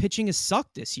understand why the pitching has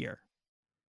sucked this year.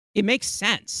 It makes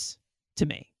sense to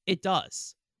me. It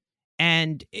does.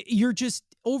 And you're just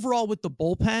overall with the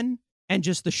bullpen and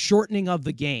just the shortening of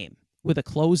the game with a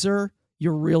closer,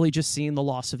 you're really just seeing the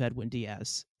loss of Edwin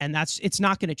Diaz. And it's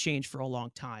not going to change for a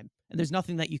long time. And there's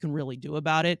nothing that you can really do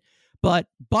about it. But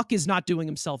Buck is not doing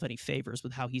himself any favors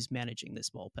with how he's managing this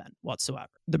bullpen whatsoever.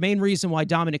 The main reason why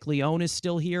Dominic Leone is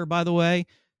still here, by the way,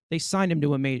 they signed him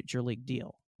to a major league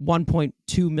deal.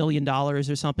 $1.2 million or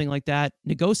something like that.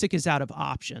 Negosic is out of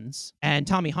options, and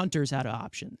Tommy Hunter's out of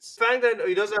options. The fact that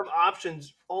he doesn't have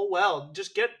options, oh well,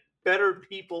 just get better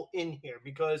people in here,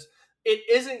 because it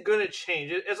isn't going to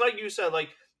change. It's like you said, like,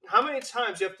 how many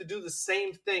times you have to do the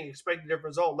same thing, expect a different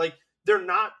result? Like, they're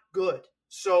not good.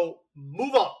 So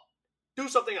move on. Do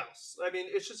something else. I mean,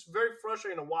 it's just very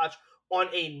frustrating to watch on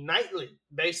a nightly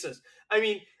basis. I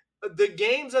mean, the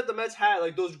games that the Mets had,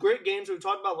 like those great games that we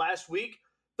talked about last week,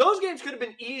 those games could have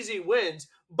been easy wins,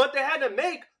 but they had to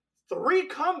make 3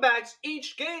 comebacks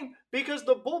each game because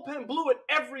the bullpen blew it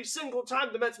every single time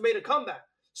the Mets made a comeback.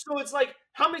 So it's like,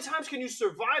 how many times can you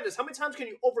survive this? How many times can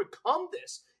you overcome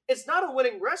this? It's not a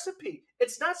winning recipe.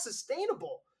 It's not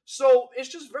sustainable. So it's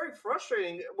just very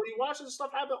frustrating when you watch this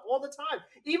stuff happen all the time.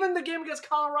 Even the game against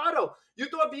Colorado, you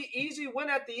thought it'd be easy win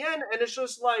at the end, and it's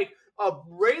just like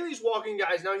Raley's walking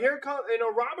guys. Now here comes,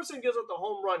 Robertson gives up the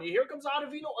home run. Here comes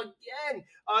Ottavino again.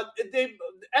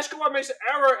 Escobar makes an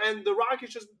error, and the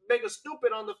Rockies just make a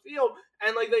stupid on the field,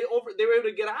 and like they were able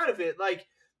to get out of it. Like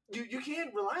you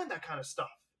can't rely on that kind of stuff.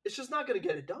 It's just not going to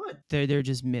get it done. They're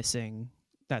just missing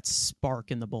that spark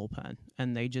in the bullpen,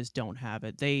 and they just don't have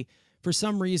it. For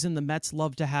some reason, the Mets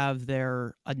love to have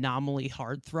their anomaly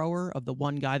hard thrower of the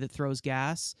one guy that throws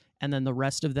gas, and then the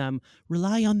rest of them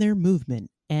rely on their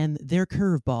movement and their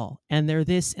curveball and their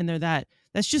this and their that.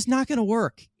 That's just not going to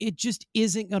work. It just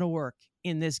isn't going to work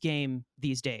in this game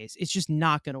these days. It's just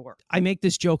not going to work. I make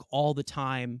this joke all the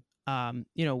time,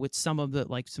 with some of the,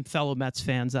 like, some fellow Mets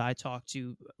fans that I talk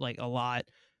to, like, a lot,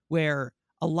 where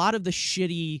a lot of the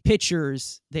shitty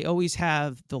pitchers, they always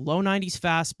have the low 90s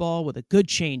fastball with a good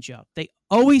changeup. They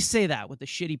always say that with the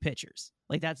shitty pitchers.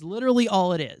 Like, that's literally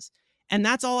all it is. And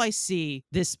that's all I see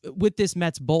with this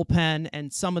Mets bullpen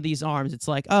and some of these arms. It's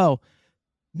like, oh,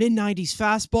 mid 90s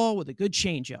fastball with a good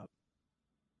changeup.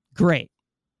 Great.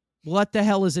 What the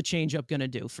hell is a changeup going to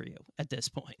do for you at this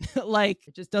point? Like,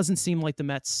 it just doesn't seem like the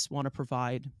Mets want to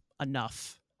provide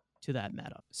enough to that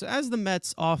meta. So as the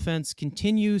Mets offense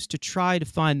continues to try to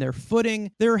find their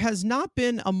footing, there has not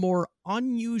been a more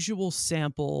unusual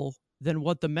sample than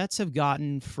what the Mets have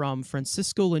gotten from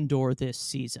Francisco Lindor this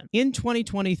season. In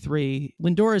 2023,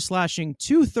 Lindor is slashing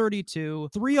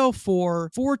 .232, .304,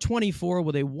 .424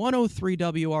 with a .103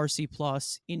 WRC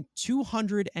plus in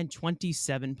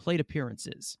 227 plate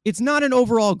appearances. It's not an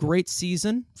overall great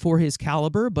season for his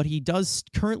caliber, but he does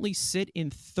currently sit in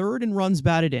third in runs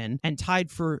batted in and tied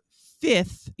for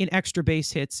fifth in extra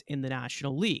base hits in the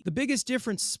National League. The biggest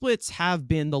difference splits have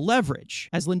been the leverage,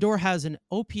 as Lindor has an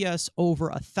OPS over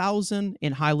 1,000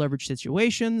 in high leverage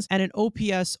situations and an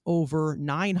OPS over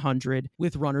 900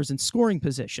 with runners in scoring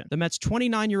position. The Mets'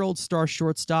 29-year-old star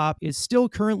shortstop is still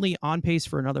currently on pace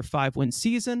for another 5-win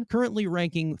season, currently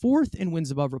ranking fourth in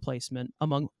wins above replacement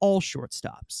among all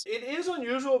shortstops. It is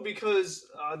unusual because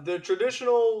the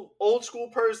traditional old school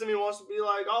person who wants to be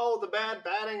like, oh, the bad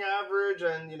batting average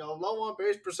and, low on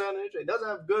base percentage. It doesn't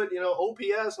have good,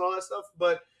 OPS and all that stuff.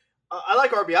 But I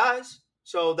like RBIs,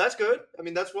 so that's good. I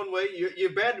mean, that's one way.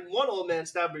 You're bad in one old man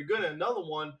stat, but you're good in another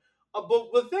one. But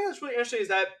the thing that's really interesting is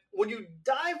that when you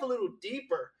dive a little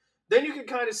deeper, then you can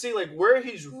kind of see like where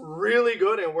he's really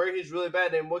good and where he's really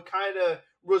bad and what kind of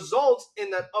results in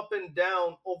that up and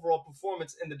down overall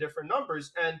performance in the different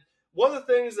numbers. And one of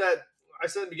the things that I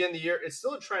said at the beginning of the year, it's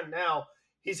still a trend now.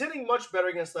 He's hitting much better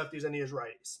against lefties than he is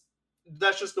righties.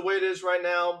 That's just the way it is right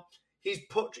now. He's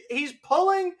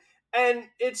pulling, and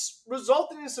it's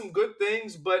resulting in some good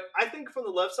things. But I think from the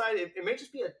left side, it may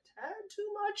just be a tad too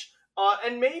much.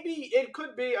 And maybe it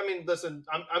could be. I mean, listen,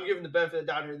 I'm giving the benefit of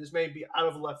the doubt here. This may be out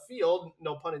of left field,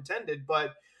 no pun intended.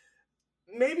 But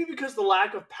maybe because the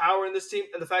lack of power in this team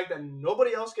and the fact that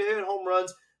nobody else can hit home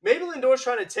runs, maybe Lindor's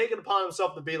trying to take it upon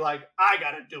himself to be like, I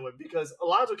got to do it because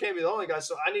Alonso can't be the only guy,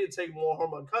 so I need to take more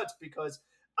home run cuts because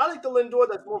I like the Lindor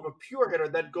that's more of a pure hitter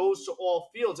that goes to all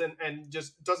fields and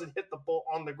just doesn't hit the ball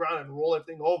on the ground and roll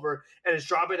everything over and is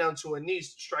dropping down to a knee,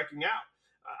 striking out.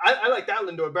 I like that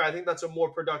Lindor better. I think that's a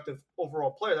more productive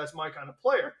overall player. That's my kind of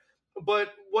player.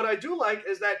 But what I do like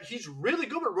is that he's really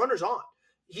good with runners on.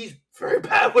 He's very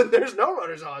bad when there's no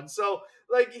runners on. So,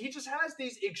 like, he just has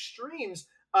these extremes.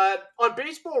 On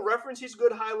Baseball Reference, he's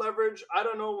good high leverage. I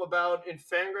don't know about in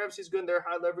Fangraphs, he's good in their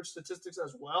high leverage statistics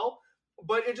as well.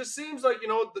 But it just seems like,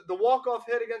 the walk-off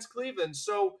hit against Cleveland.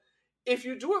 So if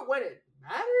you do it when it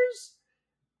matters,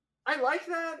 I like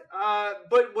that.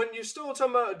 But when you're still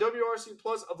talking about a WRC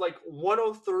plus of like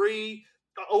 103,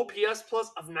 OPS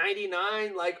plus of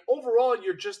 99, like overall,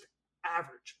 you're just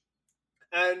average.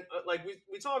 And like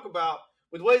we talk about,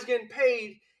 with what he's getting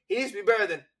paid, he needs to be better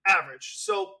than average.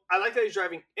 So I like that he's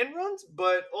driving in runs,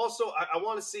 but also I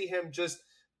want to see him just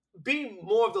be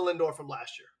more of the Lindor from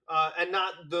last year and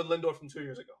not the Lindor from 2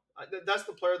 years ago. That's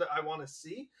the player that I want to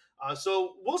see.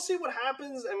 So we'll see what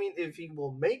happens. I mean, if he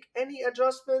will make any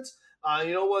adjustments.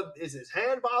 What is his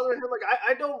hand bothering him? Like,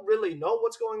 I don't really know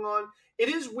what's going on. It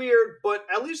is weird, but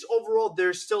at least overall,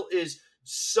 there still is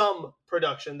some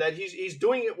production that he's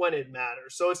doing it when it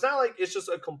matters. So it's not like it's just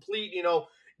a complete,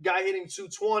 guy hitting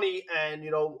 220 and,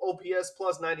 OPS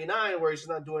plus 99 where he's just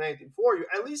not doing anything for you.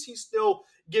 At least he's still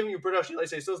giving you production. Like I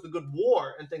say, still has the good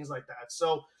WAR and things like that.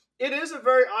 So it is a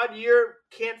very odd year.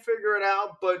 Can't figure it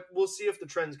out, but we'll see if the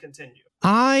trends continue.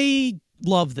 I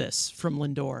love this from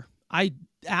Lindor. I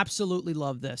absolutely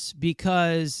love this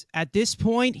because at this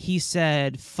point he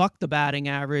said, fuck the batting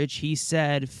average. He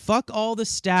said, fuck all the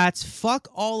stats, fuck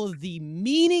all of the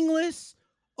meaningless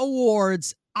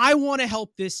awards. I want to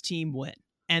help this team win.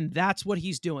 And that's what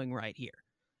he's doing right here.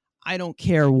 I don't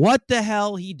care what the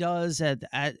hell he does at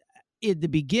in the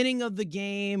beginning of the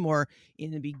game or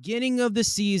in the beginning of the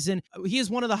season. He is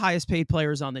one of the highest paid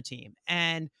players on the team.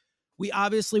 And we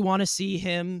obviously want to see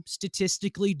him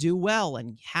statistically do well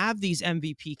and have these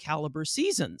MVP caliber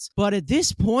seasons. But at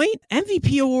this point,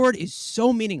 MVP award is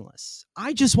so meaningless.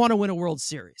 I just want to win a World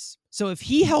Series. So if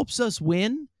he helps us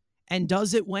win and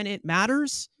does it when it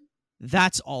matters,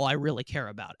 that's all I really care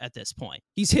about at this point.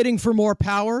 He's hitting for more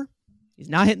power. He's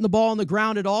not hitting the ball on the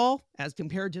ground at all as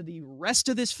compared to the rest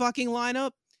of this fucking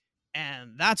lineup.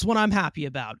 And that's what I'm happy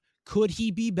about. Could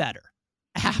he be better?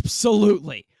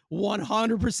 Absolutely.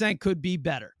 100% could be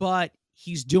better. But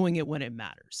he's doing it when it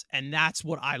matters. And that's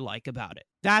what I like about it.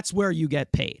 That's where you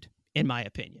get paid, in my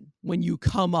opinion, when you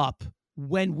come up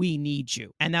when we need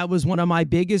you. And that was one of my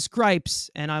biggest gripes.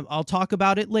 And I'll talk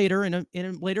about it later in a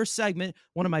later segment.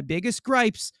 One of my biggest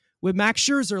gripes with Max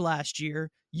Scherzer last year.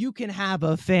 You can have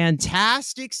a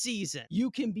fantastic season.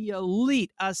 You can be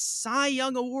elite, a Cy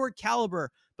Young Award caliber.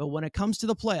 But when it comes to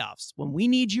the playoffs, when we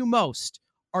need you most,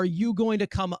 are you going to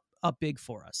come up big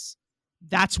for us?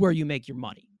 That's where you make your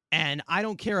money. And I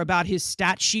don't care about his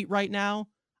stat sheet right now.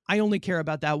 I only care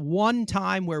about that one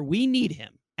time where we need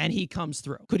him and he comes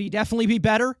through. Could he definitely be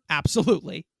better?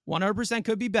 Absolutely. 100%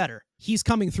 could be better. He's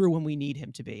coming through when we need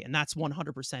him to be. And that's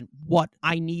 100% what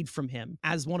I need from him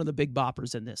as one of the big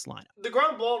boppers in this lineup. The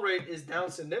ground ball rate is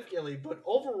down significantly, but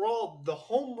overall, the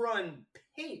home run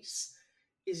pace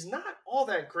is not all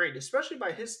that great, especially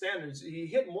by his standards. He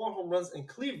hit more home runs in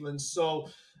Cleveland. So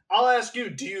I'll ask you,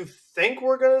 do you think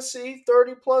we're going to see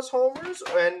 30 plus homers?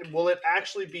 And will it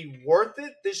actually be worth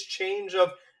it, this change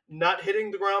of not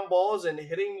hitting the ground balls and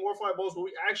hitting more fly balls? Will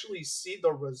we actually see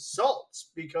the results?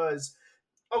 Because,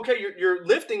 okay, you're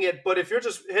lifting it, but if you're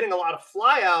just hitting a lot of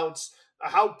flyouts,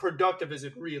 how productive is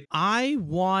it really?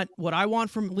 What I want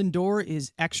from Lindor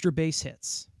is extra base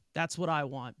hits. That's what I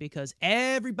want, because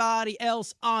everybody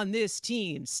else on this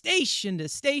team, station to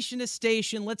station to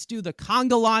station, let's do the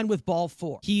conga line with ball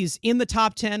 4. He's in the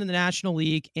top 10 in the National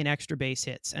League in extra base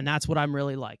hits, and that's what I'm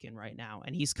really liking right now.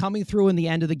 And he's coming through in the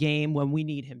end of the game when we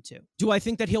need him to. Do I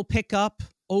think that he'll pick up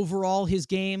overall his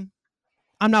game?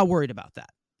 I'm not worried about that.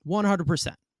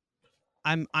 100%.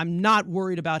 I'm not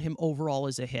worried about him overall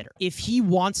as a hitter. If he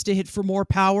wants to hit for more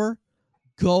power,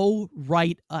 go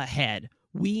right ahead.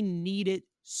 We need it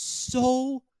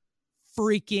so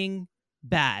freaking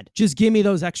bad. Just give me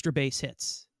those extra base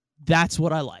hits. That's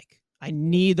what I like. I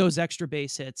need those extra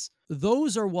base hits.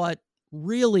 Those are what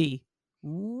really,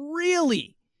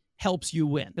 really helps you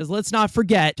win. Because let's not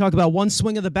forget, talk about one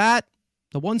swing of the bat,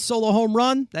 the one solo home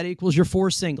run, that equals your 4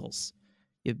 singles.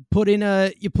 You put in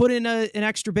an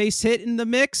extra base hit in the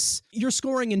mix, you're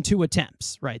scoring in 2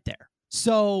 attempts right there.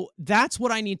 So that's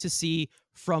what I need to see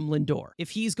from Lindor. If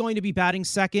he's going to be batting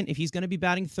second, if he's going to be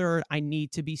batting third, I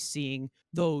need to be seeing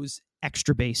those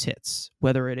extra base hits.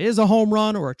 Whether it is a home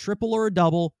run or a triple or a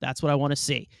double, that's what I want to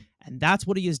see. And that's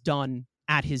what he has done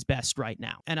at his best right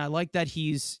now. And I like that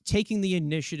he's taking the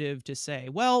initiative to say,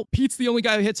 well, Pete's the only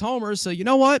guy who hits homers, so you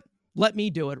know what? Let me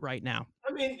do it right now.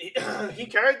 I mean, he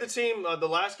carried the team the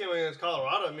last game against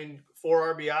Colorado. I mean,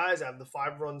 4 RBIs out of the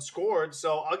 5 runs scored.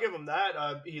 So I'll give him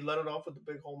that. He led it off with a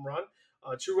big home run,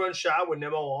 2-run shot with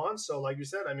Nimmo on. So like you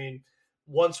said, I mean,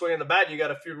 one swing in the bat, you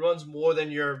got a few runs more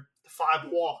than your 5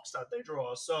 walks that they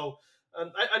draw. So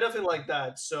I definitely like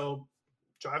that. So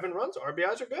driving runs,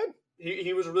 RBIs are good.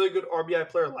 He was a really good RBI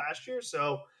player last year.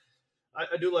 So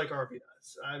I do like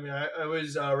RBIs. I mean, I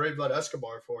was raved about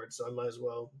Escobar for it, so I might as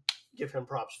well give him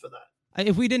props for that.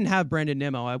 If we didn't have Brandon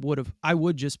Nimmo, I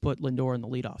would just put Lindor in the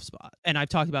leadoff spot. And I've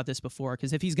talked about this before,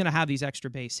 because if he's going to have these extra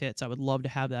base hits, I would love to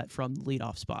have that from the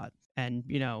leadoff spot. And,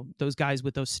 you know, those guys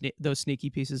with those sneaky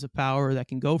pieces of power that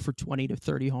can go for 20 to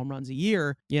 30 home runs a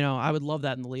year, you know, I would love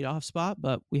that in the leadoff spot.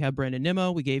 But we have Brandon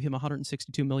Nimmo. We gave him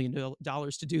 $162 million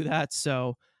to do that.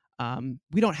 So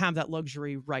we don't have that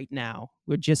luxury right now.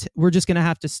 We're just going to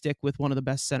have to stick with one of the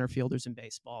best center fielders in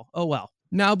baseball. Oh, well.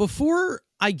 Now, before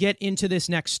I get into this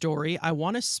next story, I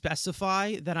want to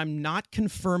specify that I'm not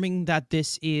confirming that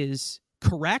this is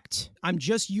correct. I'm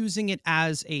just using it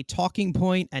as a talking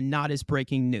point and not as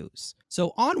breaking news.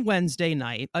 So on Wednesday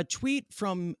night, a tweet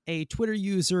from a Twitter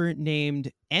user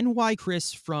named NY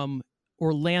Chris from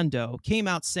Orlando came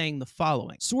out saying the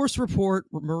following. Source report,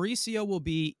 Mauricio will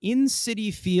be in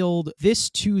Citi Field this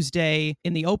Tuesday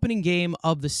in the opening game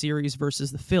of the series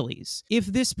versus the Phillies. If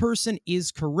this person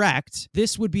is correct,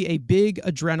 this would be a big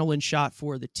adrenaline shot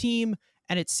for the team.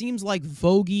 And it seems like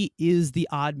Vogie is the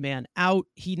odd man out.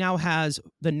 He now has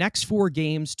the next 4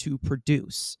 games to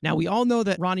produce. Now, we all know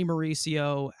that Ronnie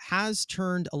Mauricio has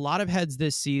turned a lot of heads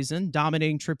this season,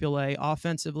 dominating AAA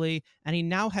offensively, and he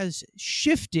now has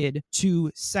shifted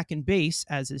to second base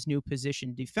as his new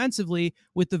position defensively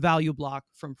with the value block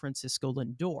from Francisco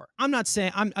Lindor. I'm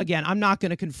not going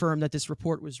to confirm that this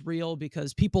report was real,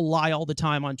 because people lie all the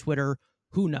time on Twitter.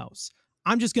 Who knows?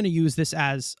 I'm just going to use this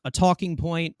as a talking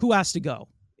point. Who has to go?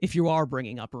 if you are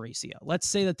bringing up Mauricio? Let's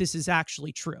say that this is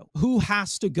actually true. Who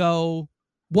has to go?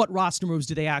 What roster moves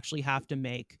do they actually have to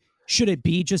make? Should it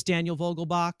be just Daniel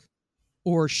Vogelbach,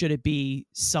 or should it be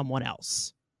someone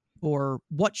else? Or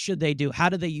what should they do? How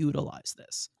do they utilize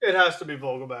this? It has to be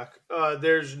Vogelback.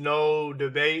 There's no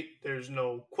debate. There's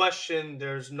no question.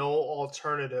 There's no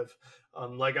alternative.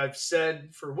 Like I've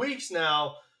said for weeks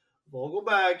now,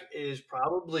 Vogelback is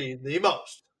probably the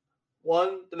most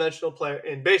one-dimensional player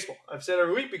in baseball. I've said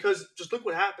every week because just look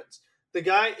what happens. The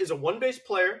guy is a one-base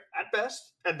player at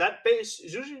best, and that base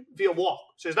is usually via walk,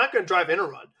 so he's not going to drive in a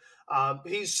run.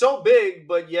 He's so big,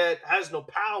 but yet has no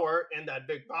power in that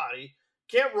big body.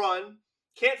 Can't run,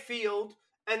 can't field,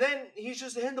 and then he's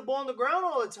just hitting the ball on the ground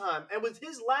all the time. And with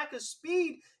his lack of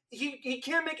speed, he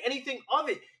can't make anything of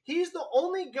it. He's the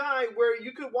only guy where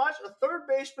you could watch a third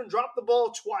baseman drop the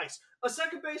ball twice, a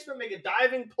second baseman make a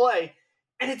diving play,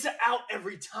 and it's an out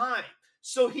every time.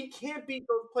 So he can't beat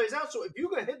those plays out. So if you're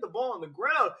going to hit the ball on the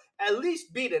ground, at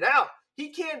least beat it out. He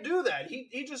can't do that.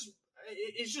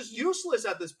 It's just useless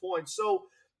at this point. So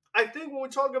I think when we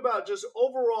talk about just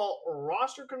overall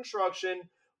roster construction,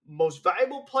 most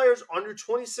valuable players on your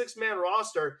 26-man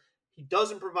roster, he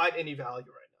doesn't provide any value right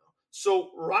now.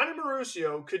 So Ronnie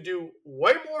Mauricio could do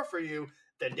way more for you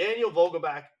than Daniel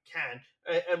Vogelbach can.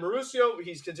 And Mauricio,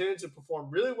 he's continuing to perform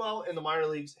really well in the minor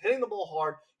leagues, hitting the ball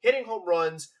hard, hitting home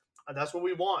runs. And that's what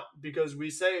we want, because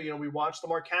we say, we watch the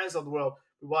Marquez of the world,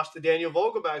 we watch the Daniel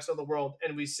Vogelbachs of the world,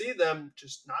 and we see them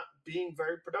just not being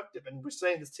very productive. And we're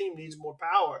saying this team needs more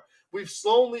power. We've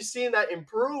slowly seen that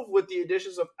improve with the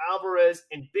additions of Alvarez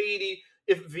and Beatty.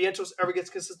 If Vientos ever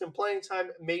gets consistent playing time,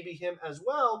 maybe him as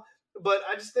well. But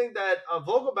I just think that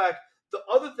Vogelbach, the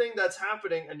other thing that's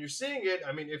happening, and you're seeing it,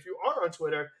 I mean, if you are on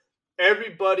Twitter,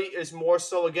 everybody is more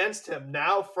so against him.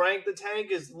 Now Frank the Tank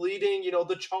is leading,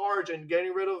 the charge and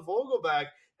getting rid of Vogelbach,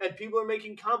 and people are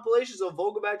making compilations of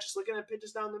Vogelbach just looking at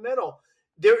pitches down the middle.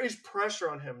 There is pressure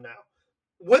on him now.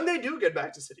 When they do get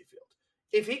back to Citi Field,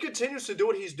 if he continues to do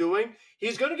what he's doing,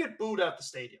 he's going to get booed out the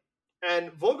stadium.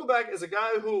 And Vogelbach is a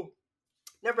guy who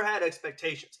never had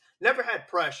expectations, never had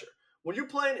pressure. When you're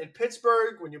playing in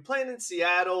Pittsburgh, when you're playing in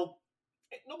Seattle,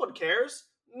 nobody cares.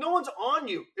 No one's on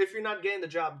you if you're not getting the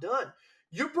job done.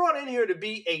 You're brought in here to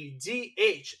be a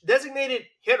DH, designated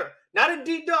hitter, not a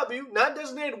DW, not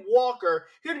designated walker,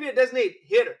 here to be a designated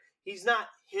hitter. He's not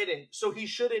hitting, so he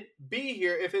shouldn't be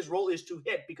here if his role is to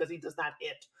hit, because he does not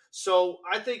hit. So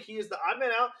I think he is the odd man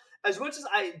out. As much as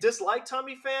I dislike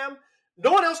Tommy Pham,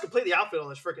 no one else can play the outfield on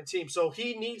this freaking team, so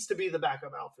he needs to be the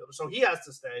backup outfielder. So he has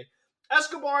to stay.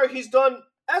 Escobar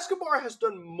has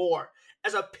done more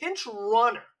as a pinch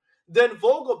runner than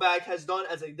Vogelbach has done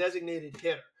as a designated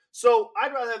hitter. So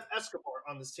I'd rather have Escobar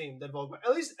on this team than Vogelbach.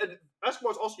 At least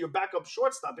Escobar is also your backup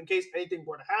shortstop in case anything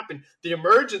were to happen. The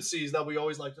emergencies that we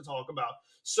always like to talk about.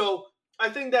 So I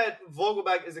think that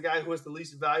Vogelbach is the guy who has the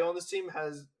least value on this team,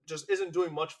 just isn't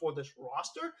doing much for this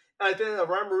roster. And I think that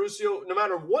Ryan Mauricio, no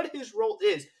matter what his role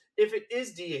is, if it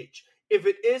is DH, if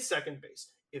it is second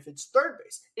base, if it's third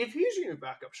base, if he's your new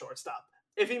backup shortstop,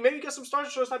 if he maybe gets some starts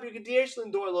at shortstop, you can DH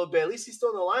Lindor a little bit. At least he's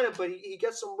still in the lineup, but he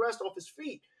gets some rest off his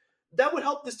feet. That would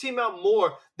help this team out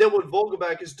more than what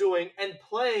Vogelbach is doing and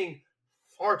playing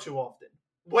far too often.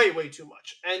 Way, way too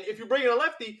much. And if you bring in a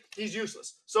lefty, he's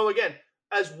useless. So again,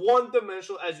 as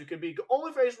one-dimensional as you can be. He can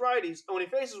only face righties, and when he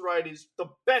faces righties, the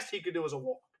best he could do is a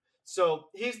walk. So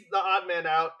he's the odd man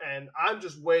out, and I'm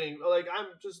just waiting.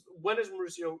 When is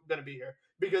Mauricio going to be here?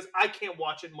 Because I can't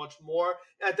watch it much more.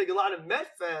 And I think a lot of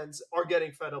Met fans are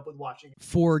getting fed up with watching it.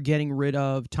 For getting rid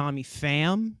of Tommy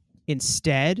Pham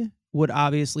instead would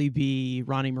obviously be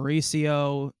Ronnie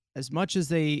Mauricio. As much as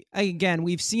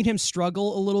we've seen him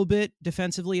struggle a little bit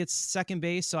defensively at second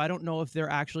base, so I don't know if they're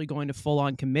actually going to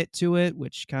full-on commit to it,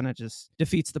 which kind of just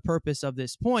defeats the purpose of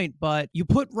this point. But you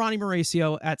put Ronnie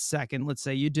Mauricio at second, let's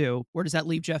say you do. Where does that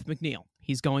leave Jeff McNeil?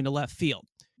 He's going to left field.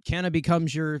 Canna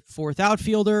becomes your fourth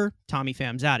outfielder. Tommy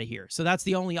Pham's out of here. So that's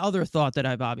the only other thought that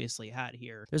I've obviously had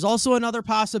here. There's also another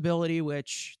possibility,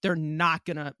 which they're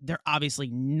obviously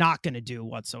not gonna do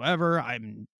whatsoever.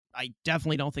 I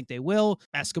definitely don't think they will.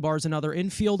 Escobar's another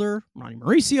infielder. Ronnie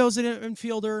Mauricio's an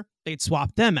infielder. They'd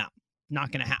swap them out.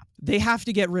 Not going to happen. They have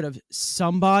to get rid of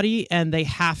somebody, and they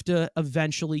have to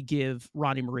eventually give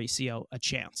Ronnie Mauricio a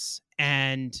chance.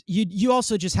 And you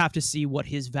also just have to see what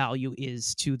his value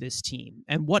is to this team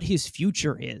and what his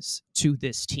future is to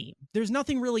this team. There's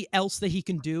nothing really else that he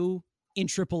can do in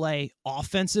AAA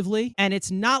offensively, and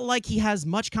it's not like he has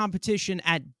much competition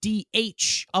at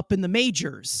DH up in the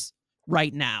majors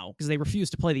right now, because they refuse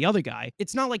to play the other guy.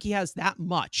 It's not like he has that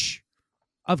much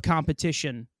of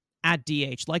competition at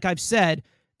DH. Like I've said,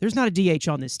 There's not a DH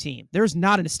on this team. There's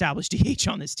not an established DH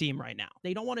on this team right now.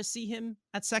 They don't want to see him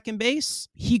at second base.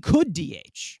 He could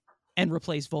DH and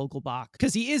replace Vogelbach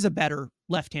because he is a better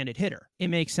left-handed hitter. It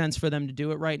makes sense for them to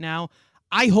do it right now.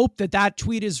 I hope that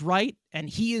tweet is right and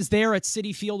he is there at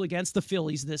Citi Field against the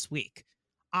Phillies this week.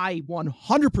 I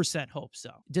 100% hope so.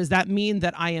 Does that mean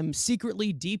that I am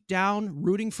secretly deep down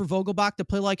rooting for Vogelbach to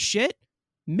play like shit?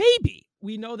 Maybe.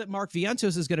 We know that Mark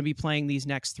Vientos is going to be playing these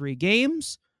next 3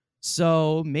 games,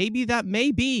 so maybe that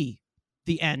may be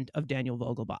the end of Daniel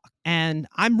Vogelbach. And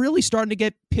I'm really starting to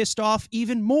get pissed off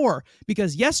even more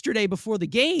because yesterday before the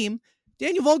game,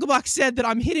 Daniel Vogelbach said that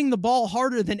I'm hitting the ball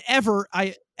harder than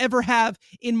I ever have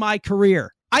in my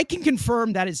career. I can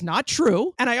confirm that is not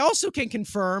true, and I also can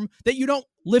confirm that you don't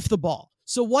lift the ball.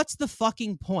 So what's the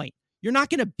fucking point? You're not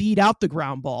going to beat out the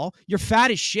ground ball. You're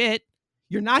fat as shit.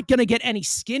 You're not going to get any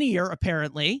skinnier,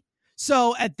 apparently.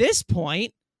 So at this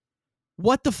point,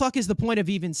 what the fuck is the point of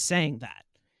even saying that?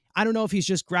 I don't know if he's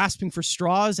just grasping for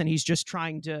straws and he's just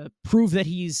trying to prove that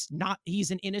he's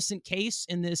an innocent case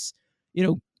in this,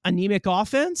 anemic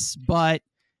offense. But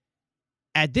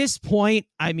at this point,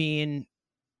 I mean,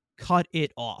 cut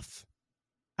it off.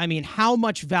 I mean, how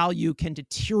much value can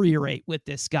deteriorate with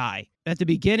this guy? At the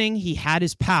beginning, he had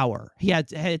his power. He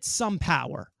had some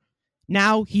power.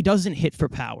 Now he doesn't hit for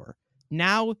power.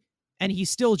 Now, and he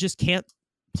still just can't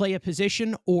play a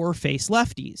position or face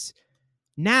lefties.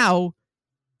 Now,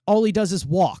 all he does is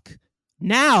walk.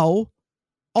 Now,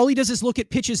 all he does is look at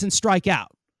pitches and strike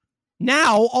out.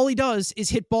 Now, all he does is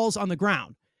hit balls on the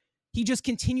ground. He just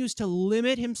continues to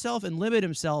limit himself.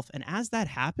 And as that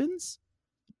happens,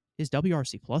 his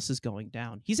WRC plus is going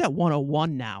down. He's at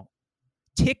 101 now.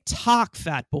 Tick-tock,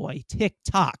 fat boy.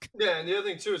 Tick-tock. Yeah, and the other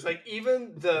thing, too, is like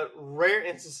even the rare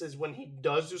instances when he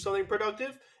does do something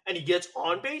productive and he gets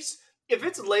on base, if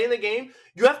it's late in the game,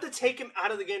 you have to take him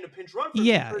out of the game to pinch run.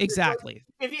 Yeah, exactly.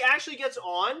 Like, if he actually gets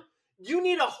on, you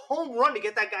need a home run to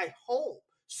get that guy home.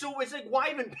 So it's like, why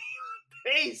even be on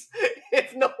base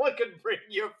if no one can bring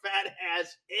your fat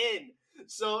ass in?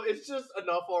 So it's just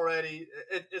enough already.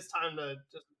 It's time to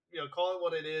just call it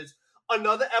what it is.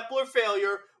 Another Epler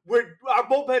failure where our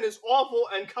bullpen is awful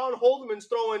and Colin Holdeman's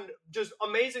throwing just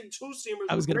amazing two-seamers.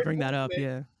 I was going to bring that up,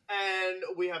 yeah. And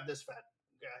we have this fat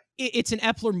guy. It's an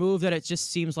Epler move that it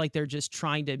just seems like they're just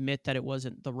trying to admit that it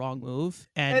wasn't the wrong move,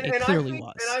 and it clearly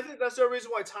was. And I think that's the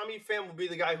reason why Tommy Pham will be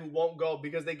the guy who won't go,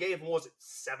 because they gave him, what was it,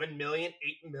 $7 million,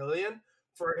 $8 million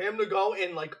for him to go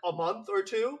in like a month or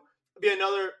two. Be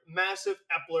another massive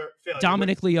Epler failure.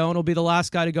 Dominic Leone will be the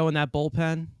last guy to go in that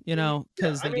bullpen,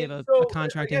 because they gave a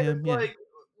contract to him. Yeah. Like,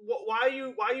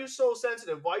 why are you so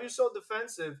sensitive? Why are you so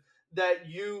defensive that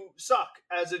you suck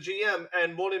as a GM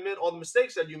and won't admit all the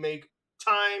mistakes that you make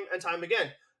time and time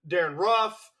again? Darren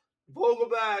Ruff,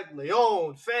 Vogelbach,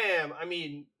 Leone, Pham. I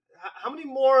mean, how many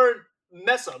more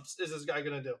mess ups is this guy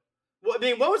gonna do? Well, I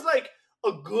mean, what was like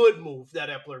a good move that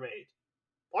Epler made?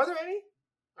 Are there any?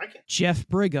 I can't. Jeff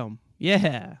Brigham.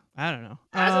 Yeah, I don't know.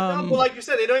 Well, like you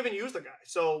said, they don't even use the guy.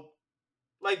 So,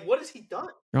 like, what has he done?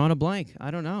 Drawing a blank.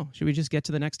 I don't know. Should we just get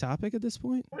to the next topic at this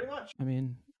point? Pretty much. I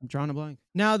mean, I'm drawing a blank.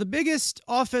 Now, the biggest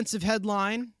offensive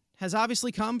headline has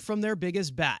obviously come from their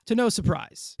biggest bat. To no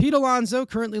surprise, Pete Alonso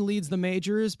currently leads the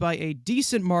majors by a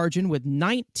decent margin with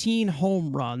 19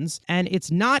 home runs, and it's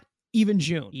not even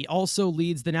June. He also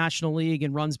leads the National League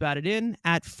in runs batted in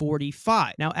at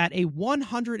 45. Now, at a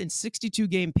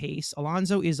 162-game pace,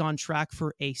 Alonso is on track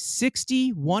for a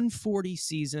 60-140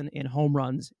 season in home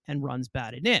runs and runs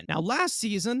batted in. Now, last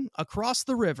season, across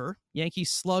the river, Yankee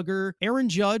slugger Aaron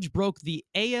Judge broke the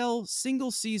AL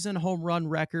single-season home run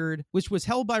record, which was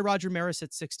held by Roger Maris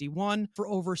at 61 for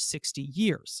over 60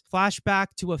 years. Flashback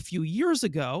to a few years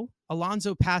ago,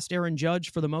 Alonso passed Aaron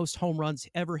Judge for the most home runs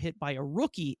ever hit by a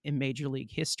rookie in Major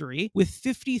League history, with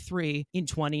 53 in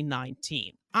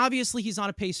 2019. Obviously, he's on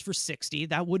a pace for 60.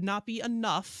 That would not be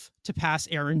enough to pass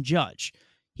Aaron Judge.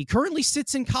 He currently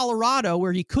sits in Colorado,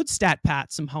 where he could stat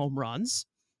pat some home runs.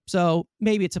 So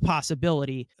maybe it's a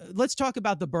possibility. Let's talk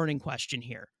about the burning question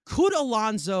here. Could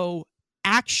Alonso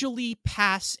actually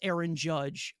pass Aaron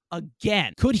Judge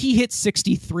again? Could he hit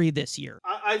 63 this year?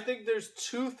 I think there's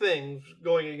two things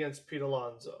going against Pete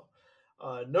Alonso.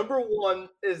 Number one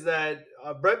is that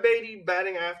Brett Beatty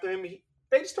batting after him,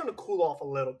 Beatty's starting to cool off a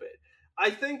little bit.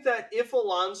 I think that if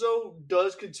Alonso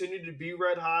does continue to be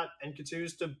red hot and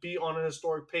continues to be on a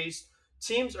historic pace,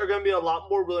 teams are going to be a lot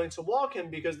more willing to walk him,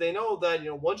 because they know that,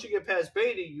 once you get past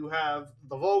Beatty, you have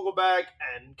the Vogelbach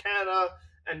and Canna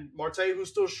and Marte, who's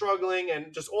still struggling,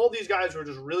 and just all these guys who are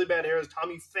just really bad hitters,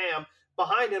 Tommy Pham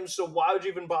behind him. So why would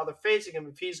you even bother facing him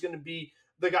if he's going to be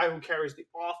the guy who carries the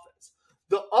offense?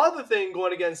 The other thing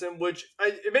going against him, which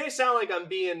it may sound like I'm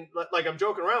being like I'm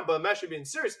joking around, but I'm actually being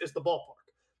serious, is the ballpark.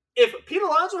 If Pete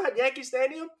Alonso had Yankee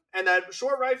Stadium and that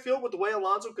short right field with the way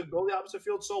Alonso could go the opposite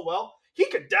field so well, he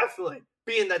could definitely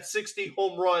be in that 60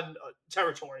 home run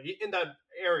territory in that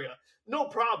area. No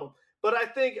problem. But I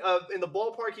think in the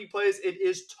ballpark he plays, it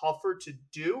is tougher to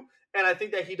do. And I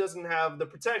think that he doesn't have the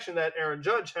protection that Aaron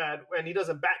Judge had, and he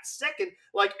doesn't bat second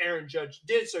like Aaron Judge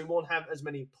did, so he won't have as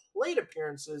many plate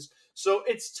appearances. So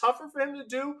it's tougher for him to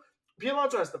do. Pete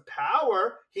Alonso has the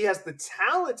power, he has the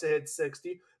talent to hit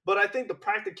 60, but I think the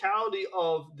practicality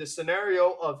of the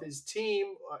scenario of his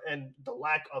team and the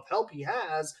lack of help he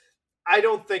has, I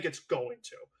don't think it's going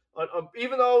to.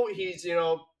 Even though he's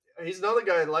another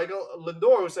guy like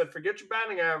Lindor who said, "Forget your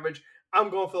batting average. I'm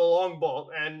going for the long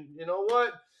ball." And you know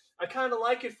what? I kind of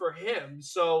like it for him.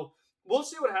 So we'll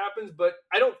see what happens, but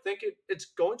I don't think it's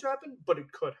going to happen, but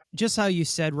it could happen. Just how you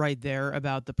said right there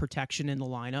about the protection in the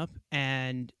lineup,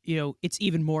 and it's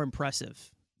even more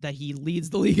impressive that he leads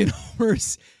the league in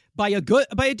homers by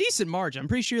a decent margin. I'm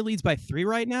pretty sure he leads by 3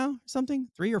 right now, something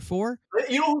 3 or 4.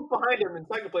 You know who's behind him in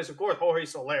second place, of course, Jorge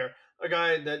Soler, a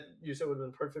guy that you said would have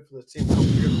been perfect for the team a couple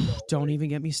years ago. Don't even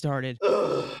get me started.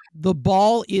 Ugh. The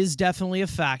ball is definitely a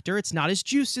factor. It's not as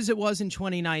juiced as it was in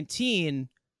 2019,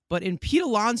 but in Pete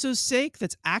Alonso's sake,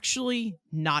 that's actually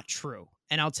not true.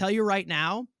 And I'll tell you right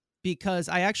now, because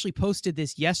I actually posted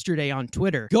this yesterday on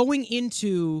Twitter. Going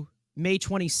into May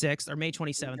 26th or May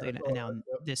 27th, I announced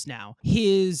this now,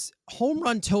 his home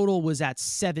run total was at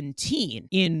 17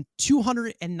 in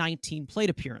 219 plate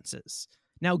appearances.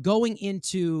 Now, going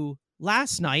into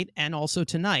last night and also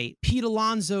tonight, Pete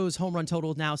Alonso's home run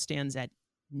total now stands at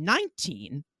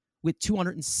 19 with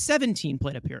 217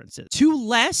 plate appearances. 2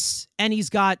 less, and he's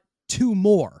got 2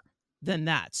 more than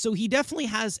that. So he definitely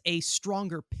has a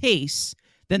stronger pace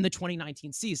than the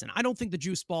 2019 season. I don't think the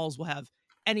juice balls will have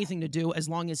anything to do as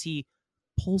long as he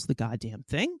pulls the goddamn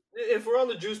thing. If we're on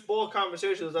the juice ball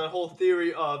conversation, there's that whole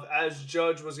theory of as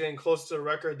Judge was getting close to the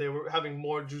record, they were having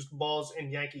more juice balls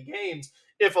in Yankee games.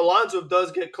 If Alonso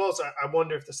does get close, I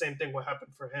wonder if the same thing will happen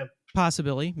for him.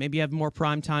 Possibly. Maybe you have more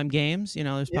primetime games.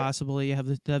 There's possibly you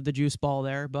have the juice ball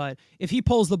there. But if he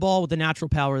pulls the ball with the natural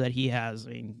power that he has,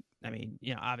 I mean,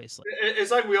 obviously.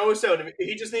 It's like we always say,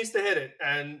 he just needs to hit it,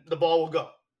 and the ball will go.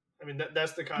 I mean,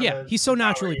 that's the kind of... Yeah, he's so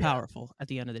naturally powerful at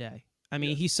the end of the day. I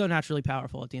mean, he's so naturally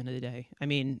powerful at the end of the day. I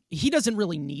mean, he doesn't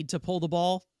really need to pull the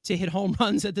ball to hit home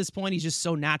runs at this point. He's just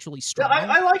so naturally strong.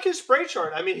 Yeah, I like his spray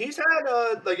chart. I mean, he's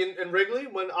had, like in Wrigley,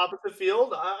 when opposite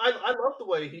field, I love the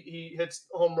way he hits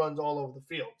home runs all over the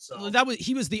field. So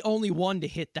he was the only one to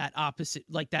hit that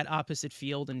opposite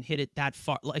field and hit it that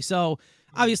far. So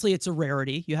obviously it's a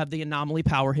rarity. You have the anomaly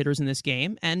power hitters in this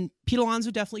game, and Pete Alonso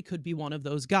definitely could be one of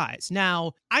those guys.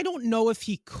 Now, I don't know if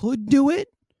he could do it,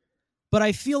 but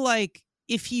I feel like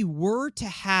if he were to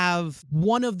have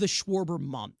one of the Schwarber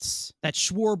months that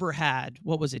Schwarber had,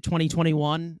 what was it,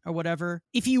 2021 or whatever?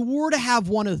 If he were to have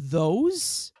one of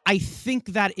those, I think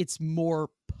that it's more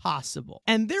possible.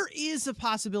 And there is a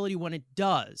possibility when it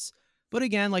does. But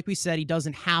again, like we said, he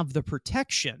doesn't have the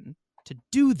protection to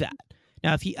do that.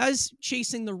 Now, if he is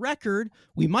chasing the record,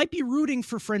 we might be rooting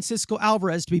for Francisco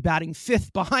Alvarez to be batting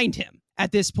 5th behind him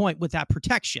at this point with that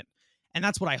protection. And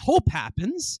that's what I hope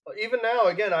happens. Even now,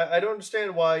 again, I don't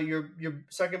understand why your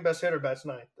second best hitter bats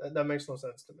 9th. That makes no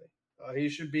sense to me. He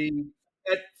should be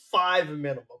at 5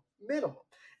 minimum.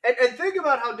 And think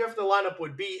about how different the lineup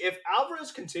would be if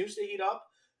Alvarez continues to heat up.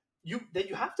 Then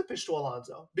you have to pitch to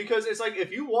Alonso, because it's like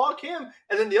if you walk him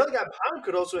and then the other guy behind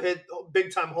could also hit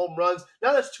big time home runs.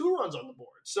 Now that's 2 runs on the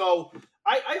board. So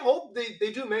I hope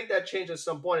they do make that change at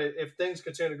some point if things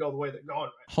continue to go the way they're going.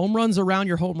 Right? Home runs around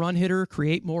your home run hitter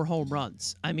create more home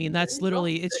runs. I mean, that's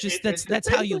literally that's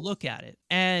how you look at it,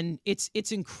 and it's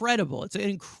incredible. It's an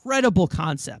incredible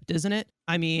concept, isn't it?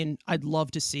 I mean, I'd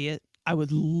love to see it. I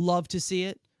would love to see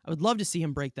it. I would love to see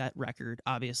him break that record,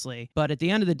 obviously. But at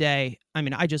the end of the day, I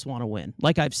mean, I just want to win.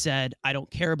 Like I've said, I don't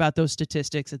care about those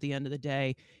statistics at the end of the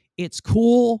day. It's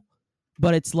cool,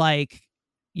 but it's like,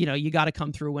 you got to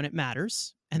come through when it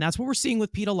matters. And that's what we're seeing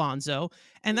with Pete Alonso.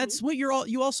 And that's what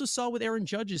you also saw with Aaron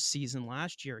Judge's season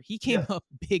last year. He came up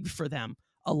big for them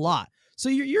a lot. So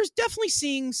you're definitely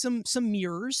seeing some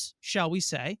mirrors, shall we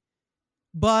say.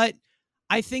 But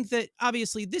I think that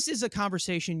obviously this is a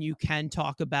conversation you can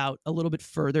talk about a little bit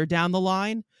further down the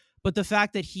line, but the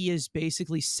fact that he is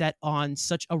basically set on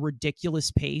such a ridiculous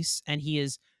pace, and he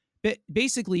has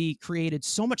basically created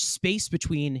so much space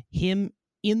between him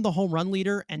in the home run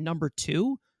leader and number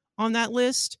 2 on that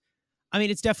list. I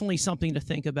mean, it's definitely something to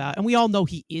think about. And we all know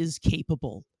he is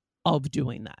capable of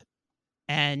doing that.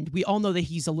 And we all know that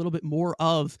he's a little bit more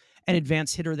of an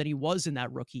advanced hitter than he was in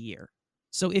that rookie year.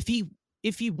 So if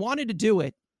he wanted to do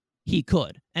it, he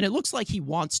could. And it looks like he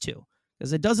wants to,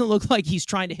 because it doesn't look like he's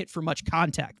trying to hit for much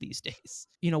contact these days,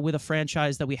 with a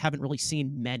franchise that we haven't really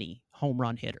seen many home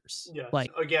run hitters. Yes. Like,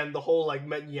 Again, the whole like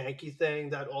Met Yankee thing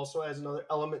that also adds another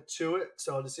element to it.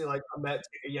 So to see like a Met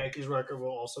take a Yankees record will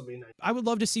also be nice. I would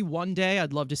love to see one day,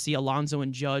 I'd love to see Alonso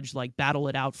and Judge like battle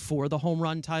it out for the home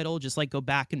run title, just like go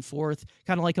back and forth,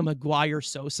 kind of like a McGuire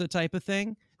Sosa type of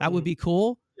thing. That would be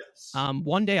cool. Yes.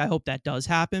 One day I hope that does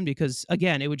happen because,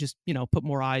 again, it would just, put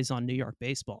more eyes on New York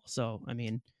baseball. So, I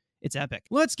mean, it's epic.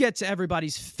 Let's get to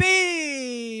everybody's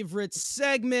favorite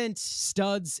segment,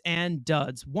 studs and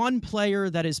duds. One player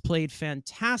that has played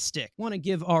fantastic. Want to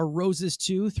give our roses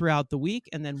to throughout the week,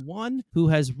 and then one who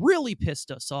has really pissed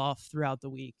us off throughout the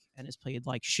week and has played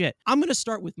like shit. I'm going to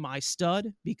start with my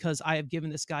stud because I have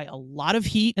given this guy a lot of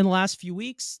heat in the last few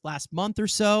weeks, last month or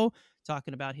so,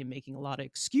 talking about him making a lot of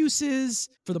excuses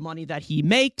for the money that he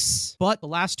makes. But the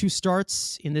last two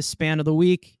starts in this span of the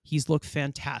week, he's looked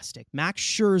fantastic. Max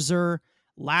Scherzer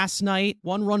last night,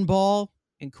 1-run ball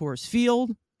in Coors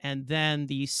Field, and then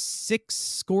the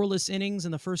 6 scoreless innings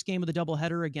in the first game of the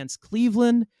doubleheader against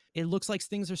Cleveland. It looks like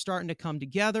things are starting to come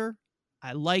together.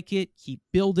 I like it. Keep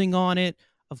building on it.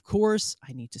 Of course,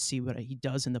 I need to see what he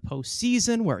does in the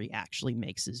postseason where he actually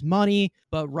makes his money.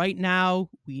 But right now,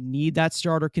 we need that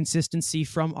starter consistency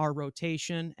from our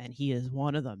rotation, and he is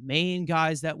one of the main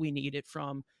guys that we need it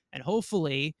from. And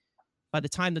hopefully, by the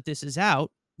time that this is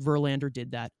out, Verlander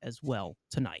did that as well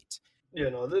tonight.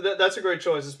 That's a great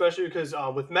choice, especially because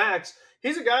with Max,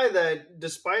 he's a guy that,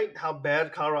 despite how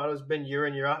bad Colorado's been year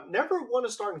in year out, never won a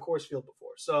start in Coors Field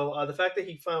before. So the fact that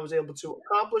he finally was able to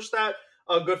accomplish that,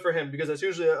 good for him because that's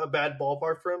usually a bad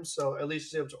ballpark for him. So at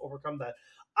least he's able to overcome that.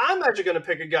 I'm actually going to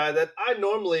pick a guy that I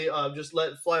normally just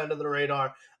let fly under the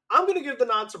radar. I'm going to give the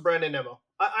nod to Brandon Nimmo.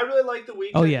 I really like the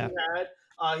week Oh, that yeah. he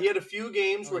had. He had a few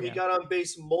games where he got on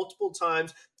base multiple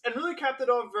times and really capped it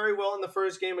off very well in the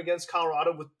first game against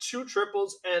Colorado with 2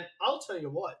 triples. And I'll tell you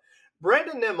what,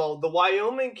 Brandon Nimmo, the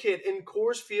Wyoming kid in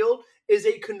Coors Field, is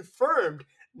a confirmed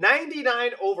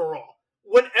 99 overall.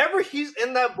 Whenever he's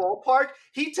in that ballpark,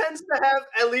 he tends to have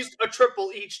at least a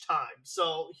triple each time.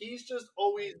 So he's just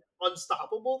always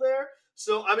unstoppable there.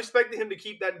 So I'm expecting him to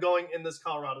keep that going in this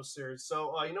Colorado series.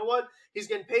 So you know what? He's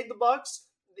getting paid the bucks.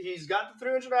 He's got the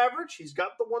 300 average. He's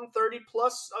got the 130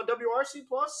 plus WRC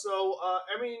plus. So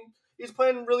I mean, he's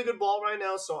playing really good ball right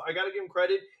now. So I got to give him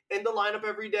credit in the lineup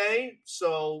every day.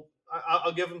 So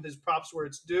I'll give him his props where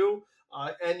it's due.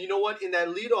 And you know what? In that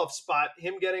leadoff spot,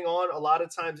 him getting on a lot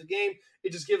of times a game,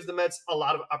 it just gives the Mets a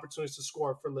lot of opportunities to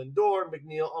score for Lindor,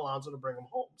 McNeil, Alonso to bring them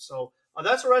home. So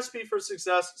that's a recipe for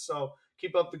success. So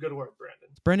keep up the good work, Brandon.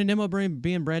 Brandon Nimmo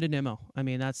being Brandon Nimmo. I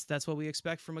mean, that's what we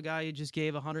expect from a guy who just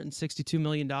gave $162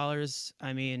 million.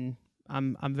 I mean,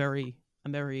 I'm very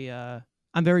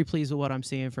pleased with what I'm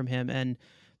seeing from him. And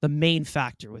the main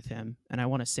factor with him, and I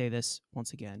want to say this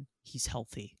once again, he's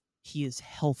healthy. He is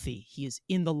healthy. He is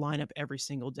in the lineup every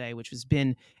single day, which has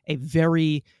been a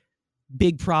very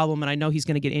big problem. And I know he's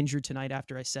going to get injured tonight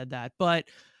after I said that. But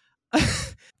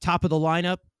top of the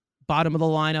lineup, bottom of the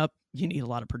lineup, you need a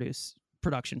lot of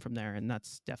production from there, and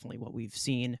that's definitely what we've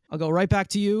seen. I'll go right back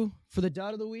to you for the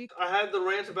dud of the week. I had the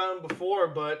rant about him before,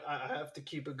 but I have to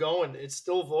keep it going. It's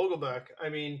still Vogelback. I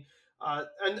mean,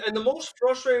 and the most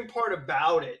frustrating part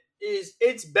about it is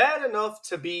it's bad enough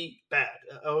to be bad.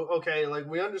 Okay, like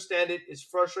we understand it. It's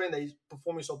frustrating that he's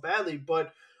performing so badly,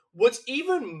 but what's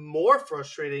even more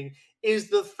frustrating is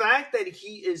the fact that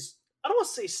he is, I don't want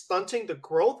to say stunting the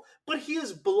growth, but he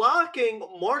is blocking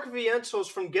Mark Vientos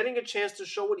from getting a chance to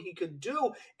show what he could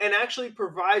do and actually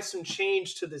provide some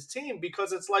change to this team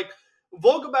because it's like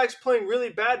Vogelback's playing really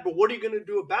bad, but what are you going to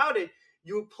do about it?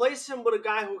 You replace him with a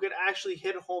guy who could actually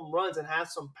hit home runs and have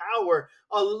some power.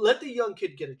 Let the young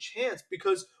kid get a chance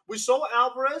because we saw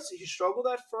Alvarez. He struggled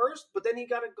at first, but then he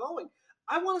got it going.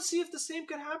 I want to see if the same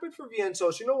could happen for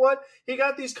Vientos. You know what? He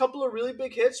got these couple of really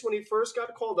big hits when he first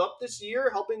got called up this year,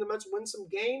 helping the Mets win some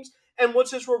games. And what's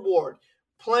his reward?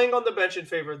 Playing on the bench in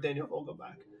favor of Daniel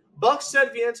Vogelback. Buck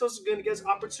said Vientos is going to get his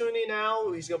opportunity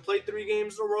now. He's going to play 3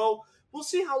 games in a row. We'll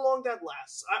see how long that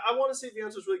lasts. I want to see if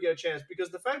Vientos really get a chance because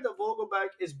the fact that Vogelback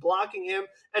is blocking him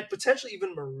and potentially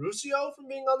even Mauricio from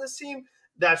being on this team,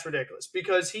 that's ridiculous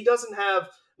because he doesn't have,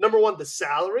 number one, the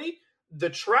salary, the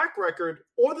track record,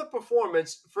 or the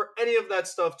performance for any of that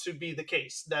stuff to be the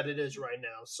case that it is right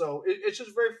now. So it's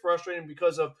just very frustrating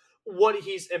because of what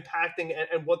he's impacting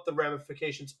and what the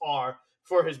ramifications are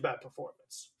for his bad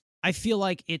performance. I feel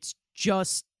like it's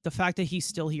just the fact that he's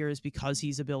still here is because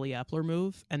he's a Billy Epler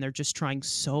move, and they're just trying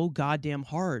so goddamn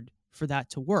hard for that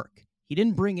to work. He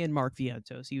didn't bring in Mark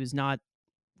Vientos. He was not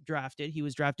drafted. He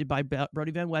was drafted by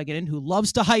Brody Van Wagenen, who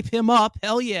loves to hype him up.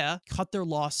 Hell yeah. Cut their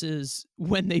losses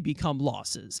when they become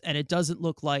losses. And it doesn't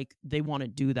look like they want to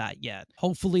do that yet.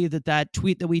 Hopefully that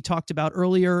tweet that we talked about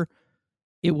earlier,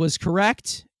 it was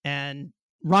correct. And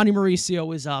Ronnie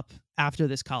Mauricio is up after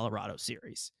this Colorado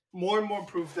series. More and more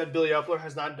proof that Billy Epler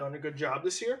has not done a good job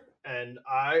this year. And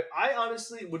I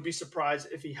honestly would be surprised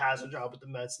if he has a job with the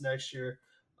Mets next year,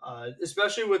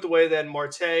 especially with the way that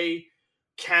Marte,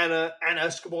 Canna, and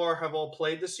Escobar have all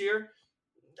played this year.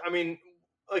 I mean,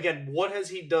 again, what has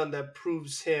he done that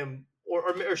proves him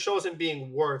or shows him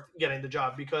being worth getting the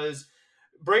job? Because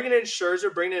bringing in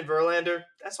Scherzer, bringing in Verlander,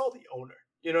 that's all the owner.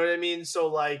 You know what I mean? So,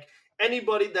 like,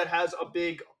 anybody that has a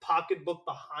big pocketbook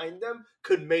behind them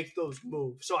could make those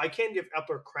moves. So I can't give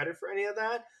Epler credit for any of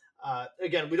that.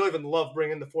 Again, we don't even love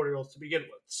bringing the 40-year-olds to begin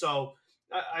with. So,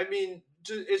 I mean,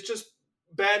 it's just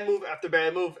bad move after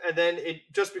bad move, and then it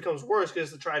just becomes worse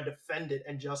because to try to defend it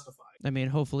and justify it. I mean,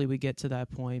 hopefully we get to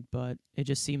that point, but it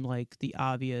just seemed like the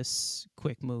obvious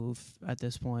quick move at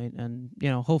this point. And,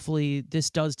 hopefully this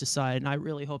does decide. And I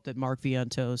really hope that Mark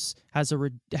Vientos has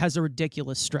a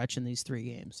ridiculous stretch in these 3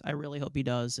 games. I really hope he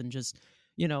does. And just,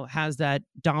 has that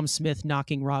Dom Smith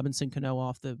knocking Robinson Cano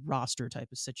off the roster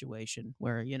type of situation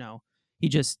where, he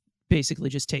just basically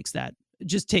just takes that.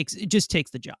 Just takes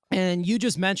the job. And you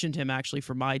just mentioned him actually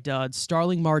for my dud,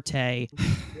 Starling Marte. I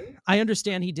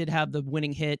understand he did have the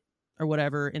winning hit or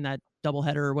whatever in that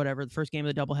doubleheader or whatever, the first game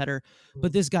of the doubleheader,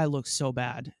 but this guy looks so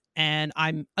bad. And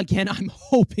I'm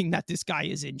hoping that this guy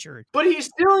is injured. But he's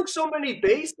stealing so many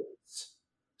bases.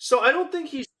 So I don't think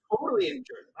he's totally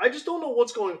injured. I just don't know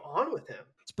what's going on with him.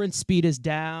 Sprint speed is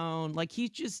down. Like he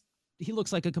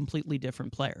looks like a completely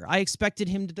different player. I expected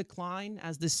him to decline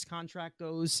as this contract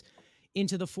goes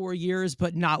into the 4 years,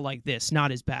 but not like this,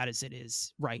 not as bad as it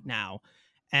is right now.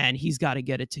 And he's got to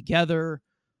get it together,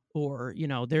 or,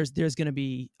 there's going to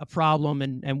be a problem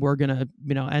and we're going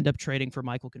to, end up trading for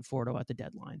Michael Conforto at the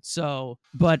deadline. So,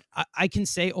 but I can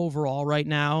say overall right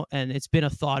now, and it's been a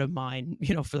thought of mine,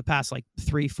 for the past like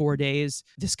 3-4 days,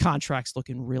 this contract's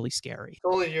looking really scary. It's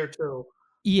only year 2.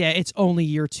 Yeah, it's only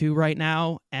year 2 right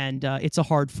now, and it's a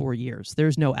hard 4 years.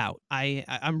 There's no out.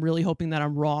 I'm really hoping that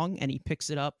I'm wrong, and he picks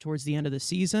it up towards the end of the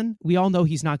season. We all know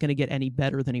he's not going to get any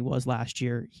better than he was last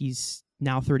year. He's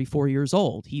now 34 years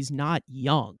old. He's not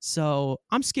young. So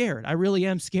I'm scared. I really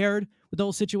am scared with the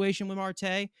whole situation with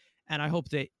Marte, and I hope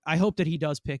that he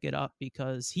does pick it up,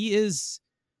 because he is,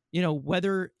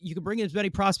 whether you can bring in as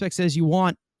many prospects as you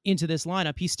want into this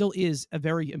lineup, he still is a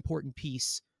very important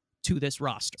piece to this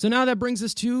roster. So now that brings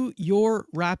us to your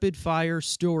rapid fire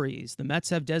stories. The Mets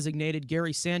have designated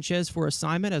Gary Sanchez for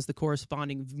assignment as the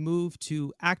corresponding move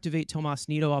to activate Tomas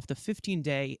Nido off the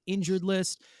 15-day injured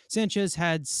list. Sanchez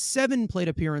had 7 plate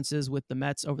appearances with the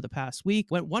Mets over the past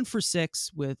week, went 1 for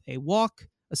 6 with a walk,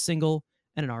 a single,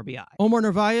 and an RBI. Omar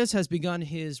Narvaez has begun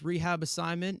his rehab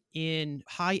assignment in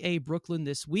High A Brooklyn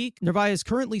this week. Narvaez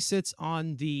currently sits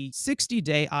on the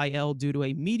 60-day IL due to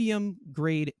a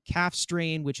medium-grade calf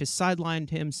strain, which has sidelined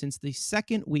him since the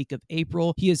 2nd week of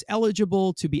April. He is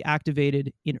eligible to be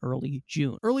activated in early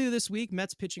June. Earlier this week,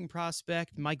 Mets pitching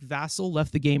prospect Mike Vassell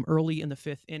left the game early in the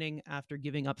 5th inning after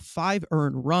giving up 5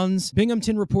 earned runs.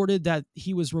 Binghamton reported that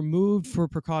he was removed for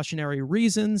precautionary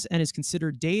reasons and is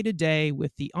considered day-to-day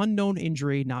with the unknown injury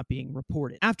not being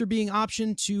reported. After being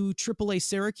optioned to AAA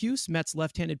Syracuse, Mets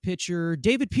left-handed pitcher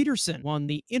David Peterson won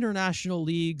the International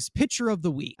League's Pitcher of the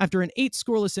Week after an 8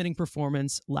 scoreless inning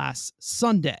performance last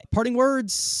Sunday. Parting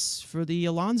words for the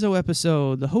Alonso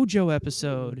episode, the Hojo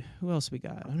episode. Who else we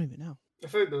got? I don't even know. I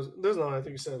feel like there's one I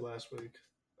think you said last week.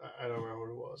 I don't remember what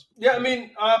it was. Yeah, I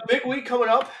mean, big week coming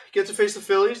up. Get to face the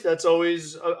Phillies. That's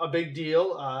always a big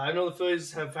deal. I know the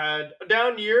Phillies have had a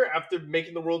down year after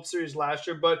making the World Series last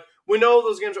year, but we know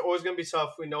those games are always going to be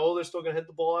tough. We know they're still going to hit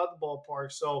the ball out of the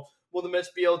ballpark. So will the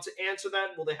Mets be able to answer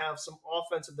that? Will they have some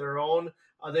offense of their own?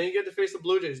 Then you get to face the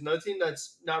Blue Jays, another team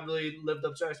that's not really lived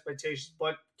up to expectations,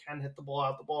 but can hit the ball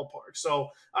out of the ballpark. So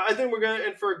I think we're going to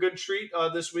in for a good treat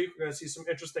this week. We're going to see some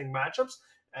interesting matchups.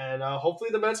 And hopefully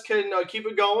the Mets can keep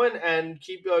it going and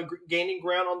keep gaining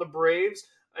ground on the Braves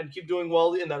and keep doing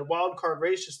well in that wild card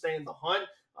race, just stay in the hunt,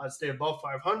 stay above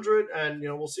 500, and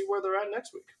we'll see where they're at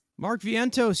next week. Mark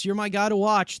Vientos, you're my guy to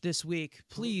watch this week.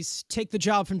 Please take the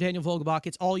job from Daniel Vogelbach.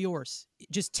 It's all yours.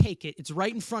 Just take it. It's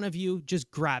right in front of you.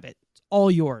 Just grab it. It's all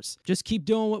yours. Just keep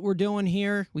doing what we're doing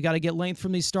here. We got to get length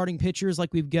from these starting pitchers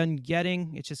like we've been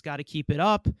getting. It's just got to keep it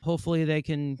up. Hopefully they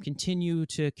can continue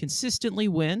to consistently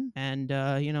win, and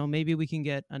maybe we can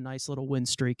get a nice little win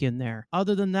streak in there.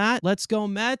 Other than that, let's go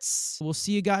Mets. We'll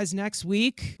see you guys next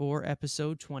week for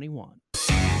episode 21.